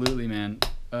 absolutely, man.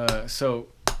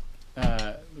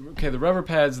 Okay, the rubber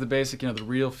pads, the basic, you know, the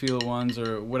real feel ones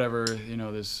or whatever, you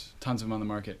know, there's tons of them on the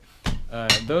market.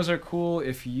 Those are cool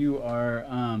if you are,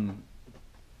 I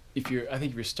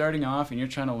think if you're starting off and you're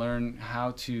trying to learn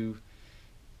how to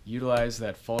utilize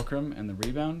that fulcrum and the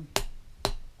rebound.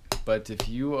 But if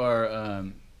you are,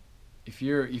 if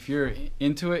you're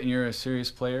into it and you're a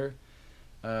serious player,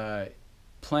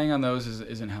 playing on those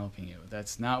isn't helping you.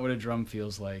 That's not what a drum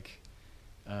feels like.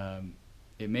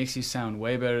 It makes you sound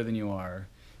way better than you are.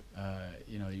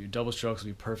 You know, your double strokes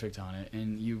will be perfect on it.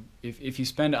 And if you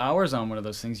spend hours on one of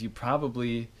those things, you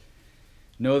probably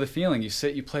know the feeling. You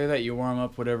sit, you play that, you warm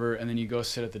up, whatever, and then you go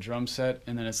sit at the drum set,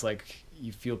 and then it's like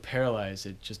you feel paralyzed.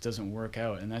 It just doesn't work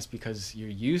out. And that's because you're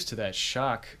used to that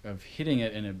shock of hitting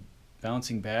it and it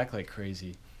bouncing back like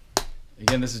crazy.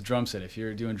 Again, this is drum set. If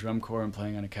you're doing drum corps and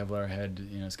playing on a Kevlar head,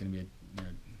 you know, it's going to be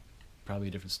probably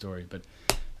a different story. But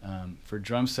for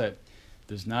drum set,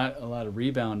 there's not a lot of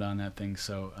rebound on that thing,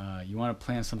 so you want to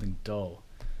play on something dull.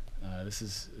 This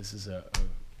is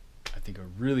I think a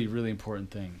really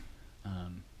important thing.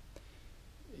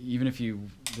 Even if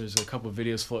there's a couple of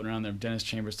videos floating around there of Dennis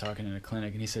Chambers talking in a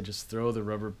clinic, and he said just throw the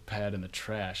rubber pad in the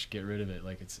trash, get rid of it,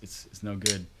 like it's no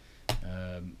good.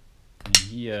 And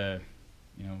he, you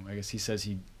know, I guess he says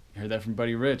he heard that from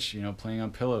Buddy Rich, you know, playing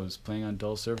on pillows, playing on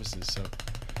dull surfaces. So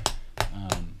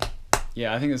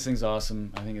yeah, I think this thing's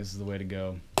awesome. I think this is the way to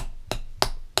go.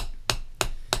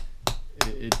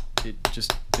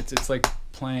 It's like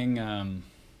playing.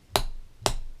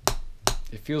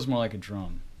 It feels more like a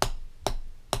drum.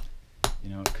 You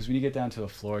know, because when you get down to a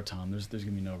floor tom, there's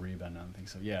gonna be no rebound on the thing.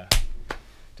 So yeah,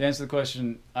 to answer the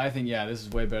question, I think yeah, this is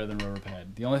way better than rubber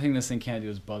pad. The only thing this thing can't do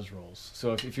is buzz rolls.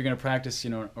 So if you're gonna practice, you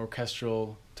know, an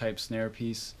orchestral type snare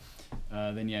piece,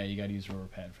 then yeah, you gotta use rubber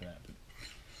pad for that. But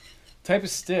type of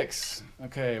sticks.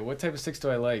 Okay, what type of sticks do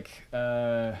I like?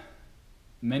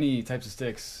 Many types of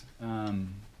sticks.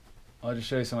 I'll just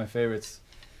show you some of my favorites.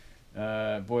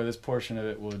 Boy, this portion of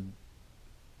it would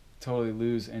totally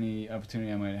lose any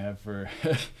opportunity I might have for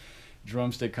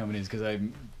drumstick companies, because I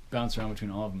bounce around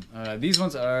between all of them. These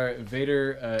ones are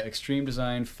Vader Extreme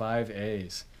Design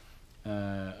 5As.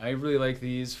 I really like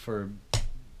these for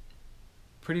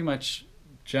pretty much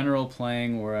general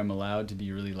playing where I'm allowed to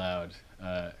be really loud.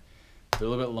 They're a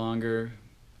little bit longer.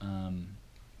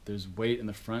 There's weight in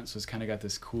the front, so it's kind of got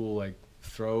this cool like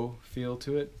throw feel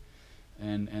to it,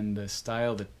 and the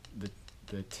style, the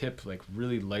tip like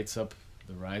really lights up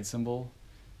the ride cymbal.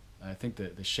 I think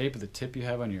the shape of the tip you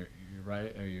have on your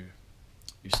right or your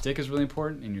stick is really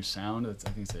important in your sound. I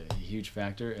think it's a huge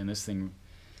factor. And this thing,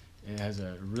 it has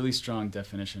a really strong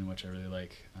definition, which I really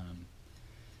like.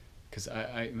 Because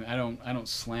I don't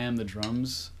slam the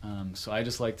drums, so I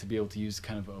just like to be able to use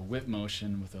kind of a whip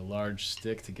motion with a large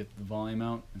stick to get the volume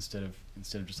out instead of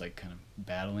just like kind of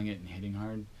battling it and hitting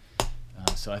hard.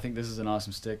 So I think this is an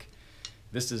awesome stick.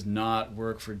 This does not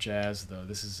work for jazz though.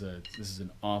 This is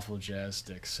an awful jazz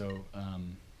stick. So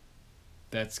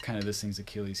that's kind of this thing's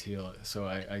Achilles heel. So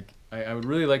I would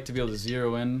really like to be able to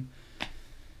zero in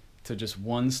to just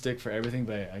one stick for everything,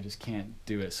 but I just can't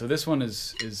do it. So this one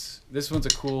this one's a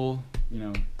cool, you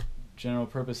know, general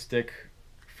purpose stick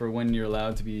for when you're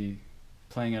allowed to be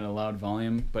playing at a loud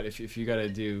volume. But if you got to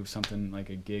do something like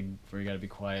a gig where you got to be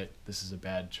quiet, this is a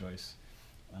bad choice.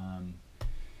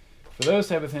 For those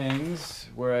type of things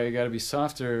where I got to be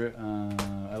softer,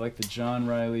 I like the John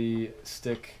Riley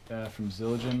stick from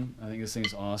Zildjian. I think this thing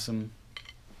is awesome.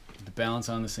 The balance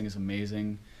on this thing is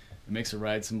amazing. It makes a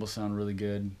ride cymbal sound really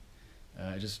good.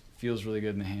 It just feels really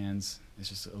good in the hands. It's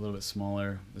just a little bit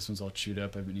smaller. This one's all chewed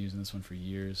up. I've been using this one for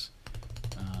years.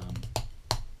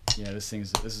 Yeah, this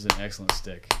is an excellent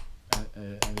stick. I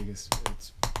think it's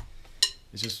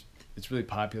really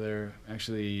popular.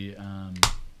 Actually,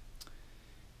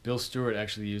 Bill Stewart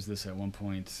actually used this at one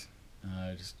point.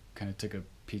 Just kind of took a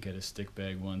peek at his stick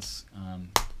bag once.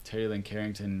 Terry Lynn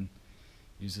Carrington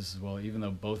used this as well, even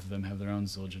though both of them have their own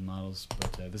Zildjian models.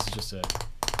 But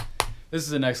this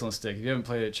is an excellent stick. If you haven't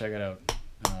played it, check it out.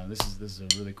 This is a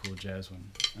really cool jazz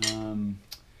one.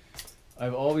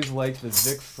 I've always liked the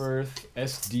Vic Firth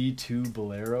SD2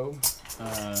 Bolero.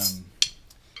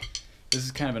 This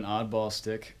is kind of an oddball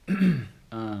stick.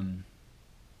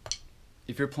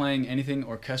 If you're playing anything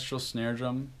orchestral snare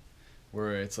drum,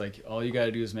 where it's like all you got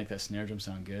to do is make that snare drum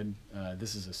sound good,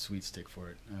 this is a sweet stick for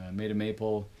it. Made of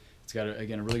maple. It's got,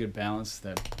 again, a really good balance.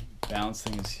 That balance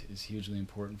thing is hugely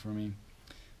important for me.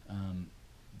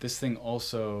 This thing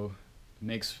also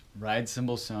makes ride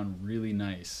cymbals sound really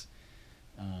nice.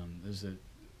 There's a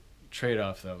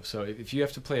trade-off though. So if you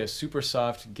have to play a super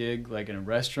soft gig like in a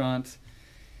restaurant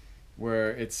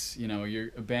where it's, you know,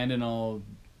 you're abandon all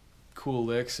cool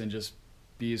licks and just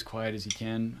be as quiet as you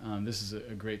can, this is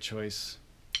a great choice.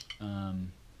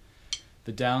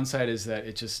 The downside is that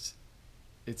it's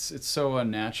so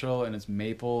unnatural, and it's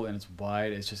maple and it's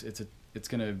wide. It's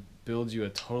gonna build you a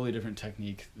totally different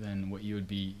technique than what you would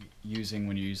be using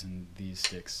when you're using these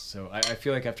sticks. So I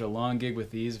feel like after a long gig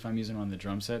with these, if I'm using them on the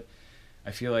drum set,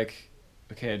 I feel like,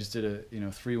 okay, I just did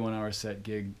a 3 1-hour set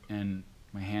gig, and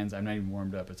my hands, I'm not even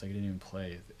warmed up. It's like I didn't even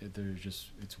play.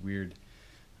 It's weird.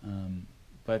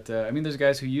 I mean, there's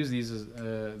guys who use these as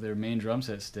their main drum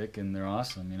set stick, and they're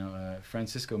awesome. You know,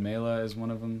 Francisco Mela is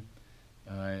one of them.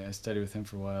 I studied with him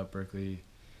for a while at Berkeley.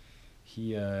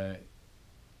 He at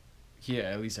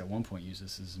least at one point used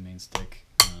this as his main stick.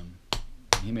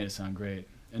 He made it sound great.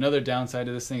 Another downside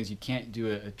to this thing is you can't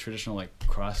do a traditional like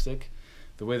cross stick.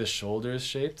 The way the shoulder is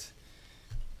shaped,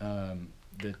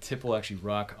 the tip will actually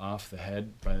rock off the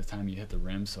head by the time you hit the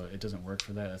rim, so it doesn't work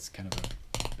for that. That's kind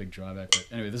of a big drawback. But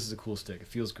anyway, this is a cool stick. It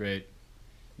feels great.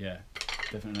 Yeah,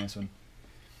 definitely a nice one.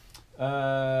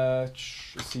 Let's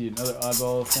see, another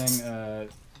oddball thing.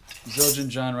 Zildjian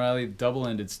John Riley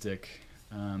double-ended stick.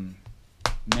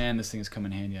 Man, this thing has come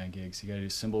in handy on gigs. You gotta do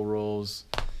cymbal rolls,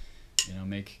 you know,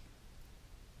 make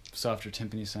softer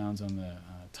timpani sounds on the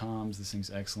toms. This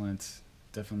thing's excellent.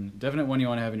 Definite one you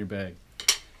want to have in your bag.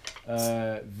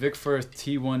 Vic-Firth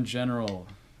T1 General.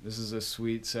 This is a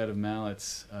sweet set of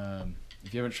mallets.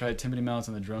 If you haven't tried timpani mallets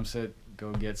on the drum set,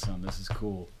 go get some. This is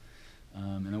cool.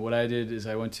 And then what I did is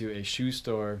I went to a shoe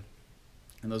store,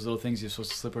 and those little things you're supposed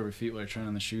to slip over your feet while you're trying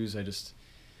on the shoes, I just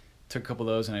took a couple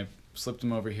of those and I slipped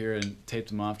them over here and taped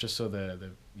them off just so the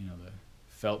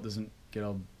felt doesn't get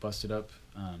all busted up.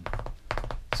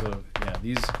 So yeah,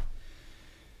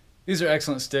 these are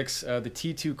excellent sticks. The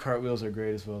T2 cartwheels are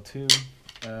great as well too.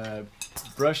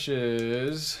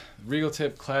 Brushes, Regal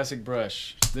Tip Classic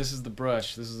brush. This is the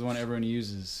brush. This is the one everyone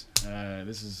uses.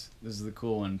 This is the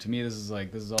cool one. To me, this is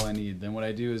all I need. Then what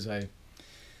I do is I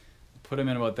put them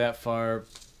in about that far,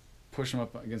 push them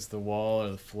up against the wall or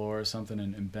the floor or something,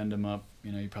 and bend them up.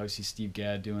 You know, you probably see Steve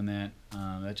Gadd doing that.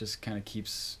 That just kind of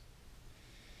keeps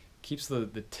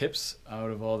the tips out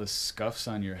of all the scuffs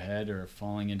on your head or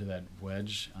falling into that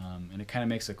wedge, and it kind of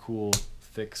makes a cool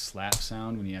thick slap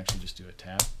sound when you actually just do a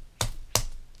tap.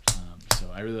 So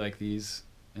I really like these,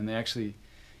 and they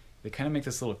kind of make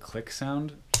this little click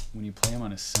sound when you play them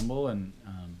on a cymbal, and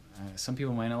some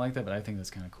people might not like that, but I think that's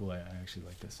kind of cool. I actually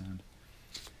like that sound.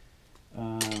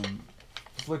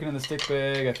 Just looking in the stick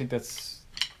bag, I think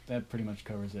that pretty much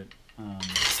covers it.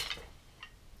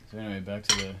 So anyway, back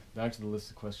to the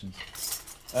list of questions.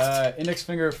 Index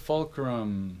finger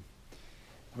fulcrum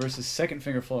versus second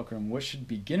finger fulcrum. What should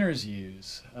beginners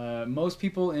use? Most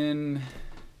people in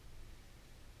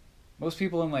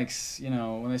like, you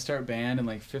know, when they start band in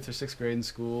like 5th or 6th grade in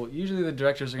school, usually the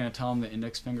directors are going to tell them the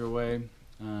index finger way.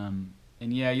 And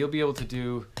yeah, you'll be able to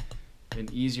do an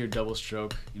easier double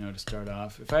stroke, you know, to start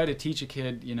off. If I had to teach a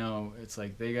kid, you know, it's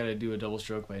like they got to do a double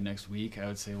stroke by next week, I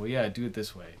would say, well, yeah, do it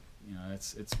this way. You know,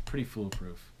 it's pretty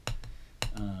foolproof.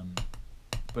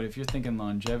 But if you're thinking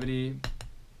longevity,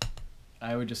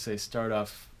 I would just say start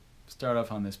off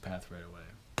on this path right away.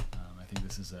 I think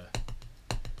this is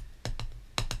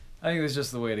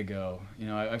just the way to go. You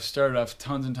know, I've started off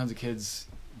tons and tons of kids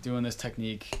doing this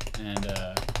technique, and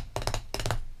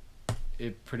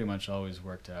it pretty much always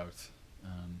worked out.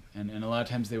 And a lot of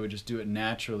times they would just do it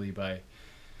naturally by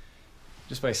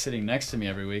sitting next to me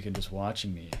every week and just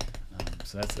watching me.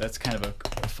 So that's kind of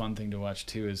a fun thing to watch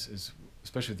too, is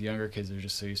especially with younger kids, they're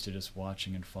just so used to just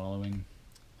watching and following.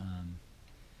 And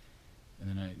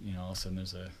then all of a sudden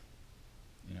there's a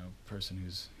person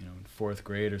who's in 4th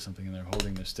grade or something, and they're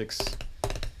holding their sticks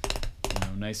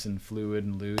nice and fluid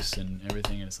and loose and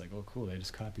everything, and it's like, oh cool, they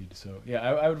just copied. So yeah,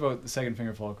 I would vote the second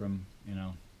finger fulcrum.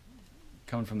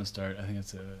 Coming from the start, I think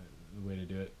that's the way to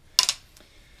do it.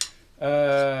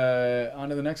 On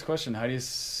to the next question. How do you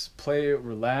play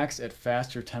relaxed at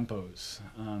faster tempos?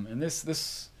 And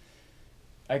this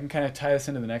I can kind of tie this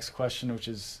into the next question, which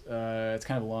is it's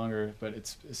kind of longer, but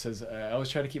it says, I always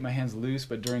try to keep my hands loose,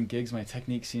 but during gigs my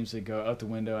technique seems to go out the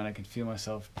window and I can feel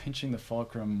myself pinching the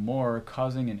fulcrum more,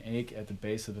 causing an ache at the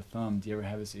base of the thumb. Do you ever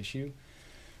have this issue?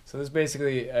 So this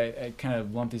basically, I kind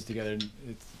of lump these together.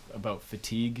 It's about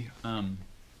fatigue. I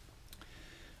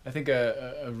think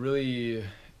a really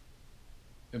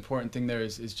important thing there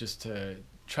is just to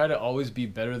try to always be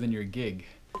better than your gig.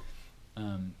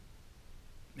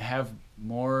 Have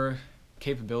more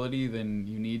capability than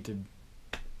you need to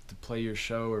play your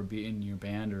show or be in your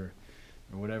band or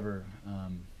whatever.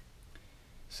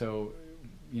 So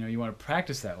you want to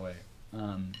practice that way.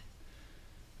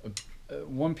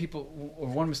 One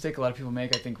mistake a lot of people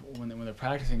make, I think, when they're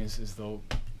practicing is they'll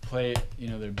play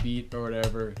their beat or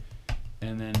whatever,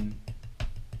 and then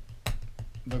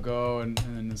they'll go and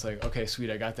then it's like, okay,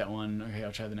 sweet, I got that one, okay,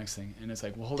 I'll try the next thing. And it's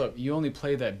like, well, hold up, you only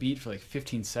played that beat for like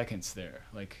 15 seconds there.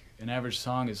 Like an average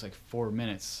song is like 4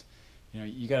 minutes.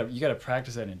 You gotta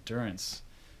practice that endurance.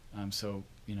 So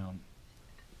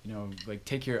like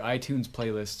take your iTunes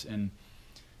playlist and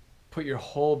put your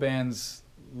whole band's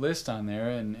list on there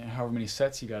and however many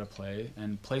sets you gotta play,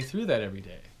 and play through that every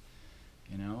day.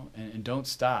 And don't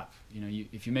stop.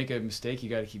 If you make a mistake, you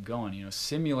gotta keep going.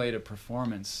 Simulate a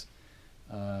performance.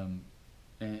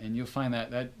 And you'll find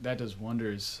that does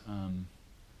wonders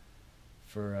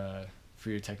for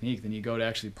your technique. Then you go to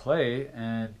actually play,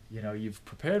 and you've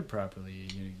prepared properly.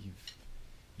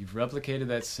 You've replicated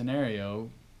that scenario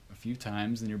a few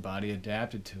times, and your body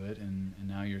adapted to it, and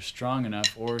now you're strong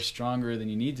enough or stronger than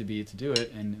you need to be to do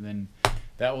it, and then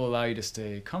that will allow you to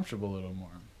stay comfortable a little more.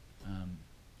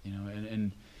 you know,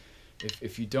 and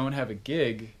if you don't have a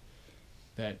gig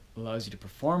that allows you to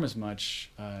perform as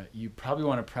much, you probably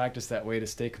want to practice that way to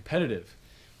stay competitive.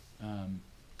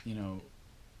 You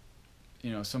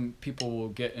know, some people will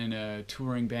get in a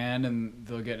touring band and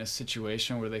they'll get in a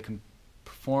situation where they can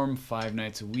perform 5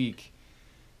 nights a week.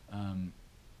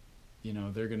 You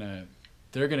know, they're gonna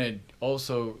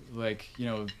also, like, you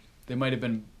know, they might have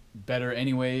been better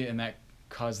anyway, and that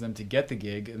caused them to get the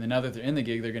gig. And then now that they're in the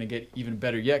gig, they're gonna get even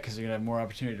better yet because they're gonna have more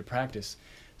opportunity to practice.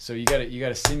 So you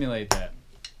gotta simulate that.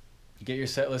 Get your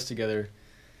set list together.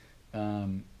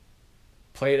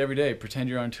 Play it every day. Pretend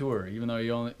you're on tour, even though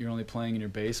you're only playing in your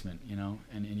basement. You know,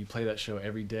 and you play that show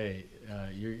every day.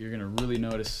 You're gonna really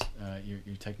notice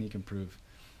your technique improve.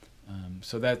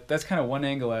 So that's kind of one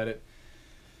angle at it.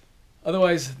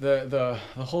 Otherwise, the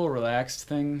whole relaxed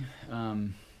thing,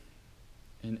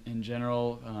 in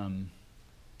general,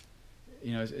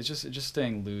 you know, it's just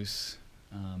staying loose.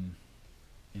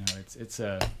 You know,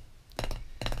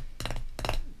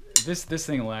 this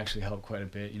thing will actually help quite a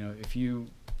bit. You know, if you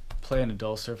play on a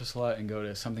dull surface a lot and go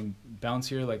to something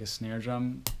bouncier like a snare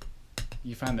drum,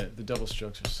 you find that the double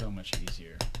strokes are so much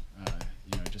easier.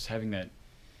 You know, just having that,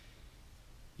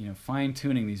 you know,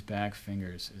 fine-tuning these back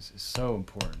fingers is so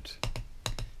important.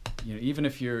 You know, even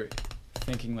if you're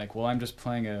thinking like, well, I'm just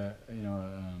playing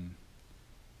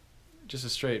just a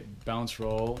straight bounce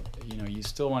roll, you know, you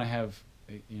still want to have,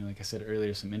 you know, like I said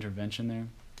earlier, some intervention there.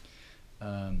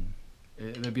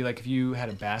 It'd be like if you had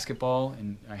a basketball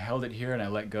and I held it here and I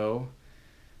let go,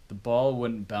 the ball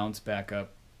wouldn't bounce back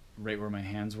up right where my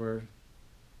hands were.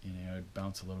 You know, it'd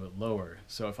bounce a little bit lower.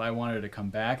 So if I wanted it to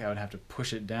come back, I would have to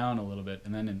push it down a little bit,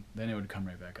 and then it would come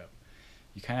right back up.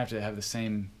 You kind of have to have the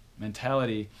same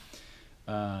mentality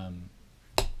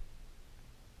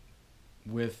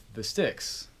with the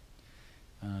sticks.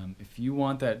 If you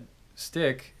want that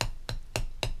stick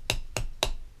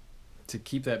to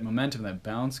keep that momentum, that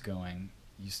bounce going,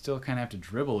 you still kind of have to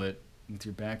dribble it with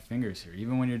your back fingers here,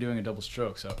 even when you're doing a double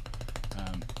stroke. So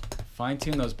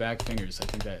fine-tune those back fingers. I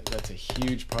think that's a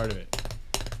huge part of it.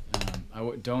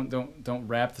 Don't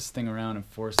wrap this thing around and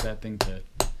force that thing to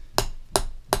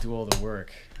do all the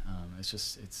work.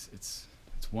 It's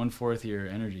 1/4 of your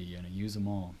energy. You know, use them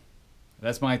all.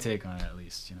 That's my take on it, at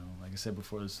least. You know, like I said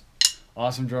before, there's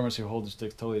awesome drummers who hold their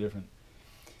sticks totally different.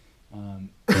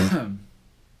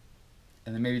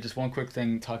 And then maybe just one quick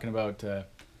thing, talking about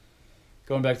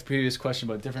going back to the previous question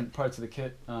about different parts of the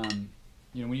kit.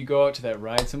 You know, when you go out to that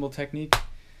ride cymbal technique,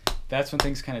 that's when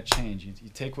things kind of change. You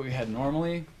take what you had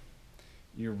normally,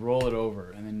 you roll it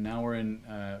over, and then now we're in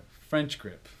French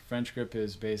grip. French grip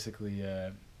is basically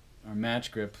our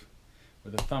match grip,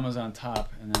 where the thumb is on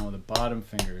top, and then where the bottom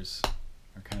fingers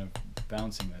are kind of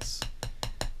bouncing this.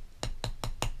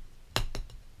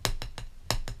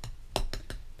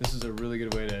 This is a really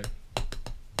good way to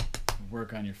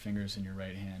work on your fingers in your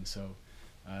right hand. So,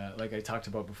 like I talked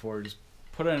about before, just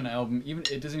put on an album. Even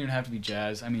it doesn't even have to be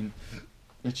jazz. I mean,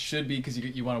 it should be, because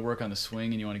you want to work on the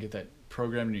swing and you want to get that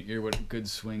program in your ear what good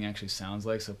swing actually sounds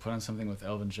like. So put on something with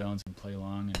Elvin Jones and play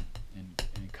along and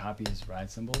copy his ride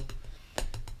cymbal.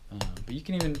 But you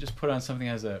can even just put on something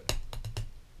that has a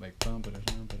like bum ba da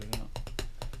dum ba da dum,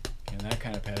 and that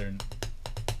kind of pattern.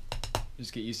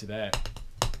 Just get used to that.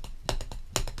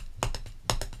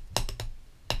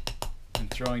 And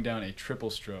throwing down a triple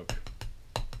stroke.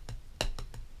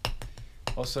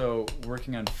 Also,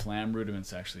 working on flam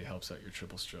rudiments actually helps out your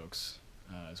triple strokes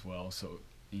as well. So,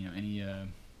 you know, any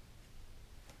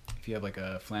if you have like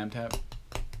a flam tap,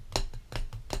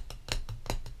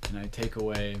 and I take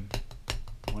away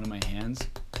one of my hands,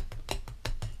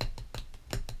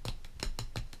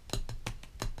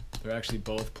 they're actually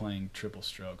both playing triple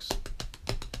strokes.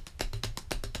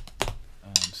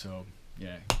 So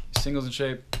yeah, singles in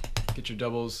shape, get your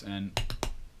doubles and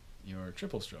your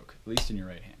triple stroke, at least in your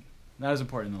right hand. Not as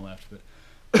important in the left, but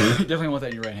definitely want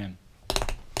that in your right hand.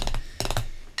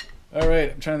 All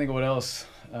right, I'm trying to think of what else.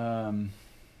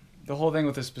 The whole thing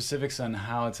with the specifics on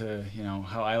how to, you know,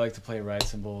 how I like to play a ride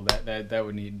cymbal, that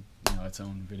would need, you know, its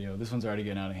own video. This one's already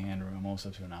getting out of hand. We're almost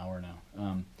up to an hour now.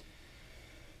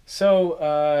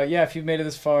 Yeah, if you've made it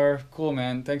this far, cool,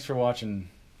 man. Thanks for watching.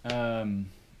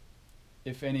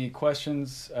 If any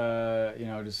questions, you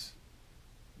know, just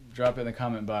drop it in the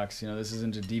comment box. You know, this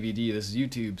isn't a DVD, this is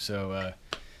YouTube, so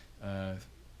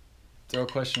throw a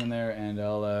question in there and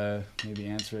I'll maybe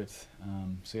answer it.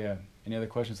 So yeah, any other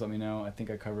questions, let me know. I think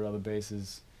I covered all the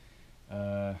bases.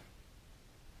 Yeah,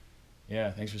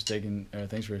 thanks for sticking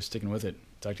with it.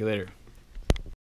 Talk to you later.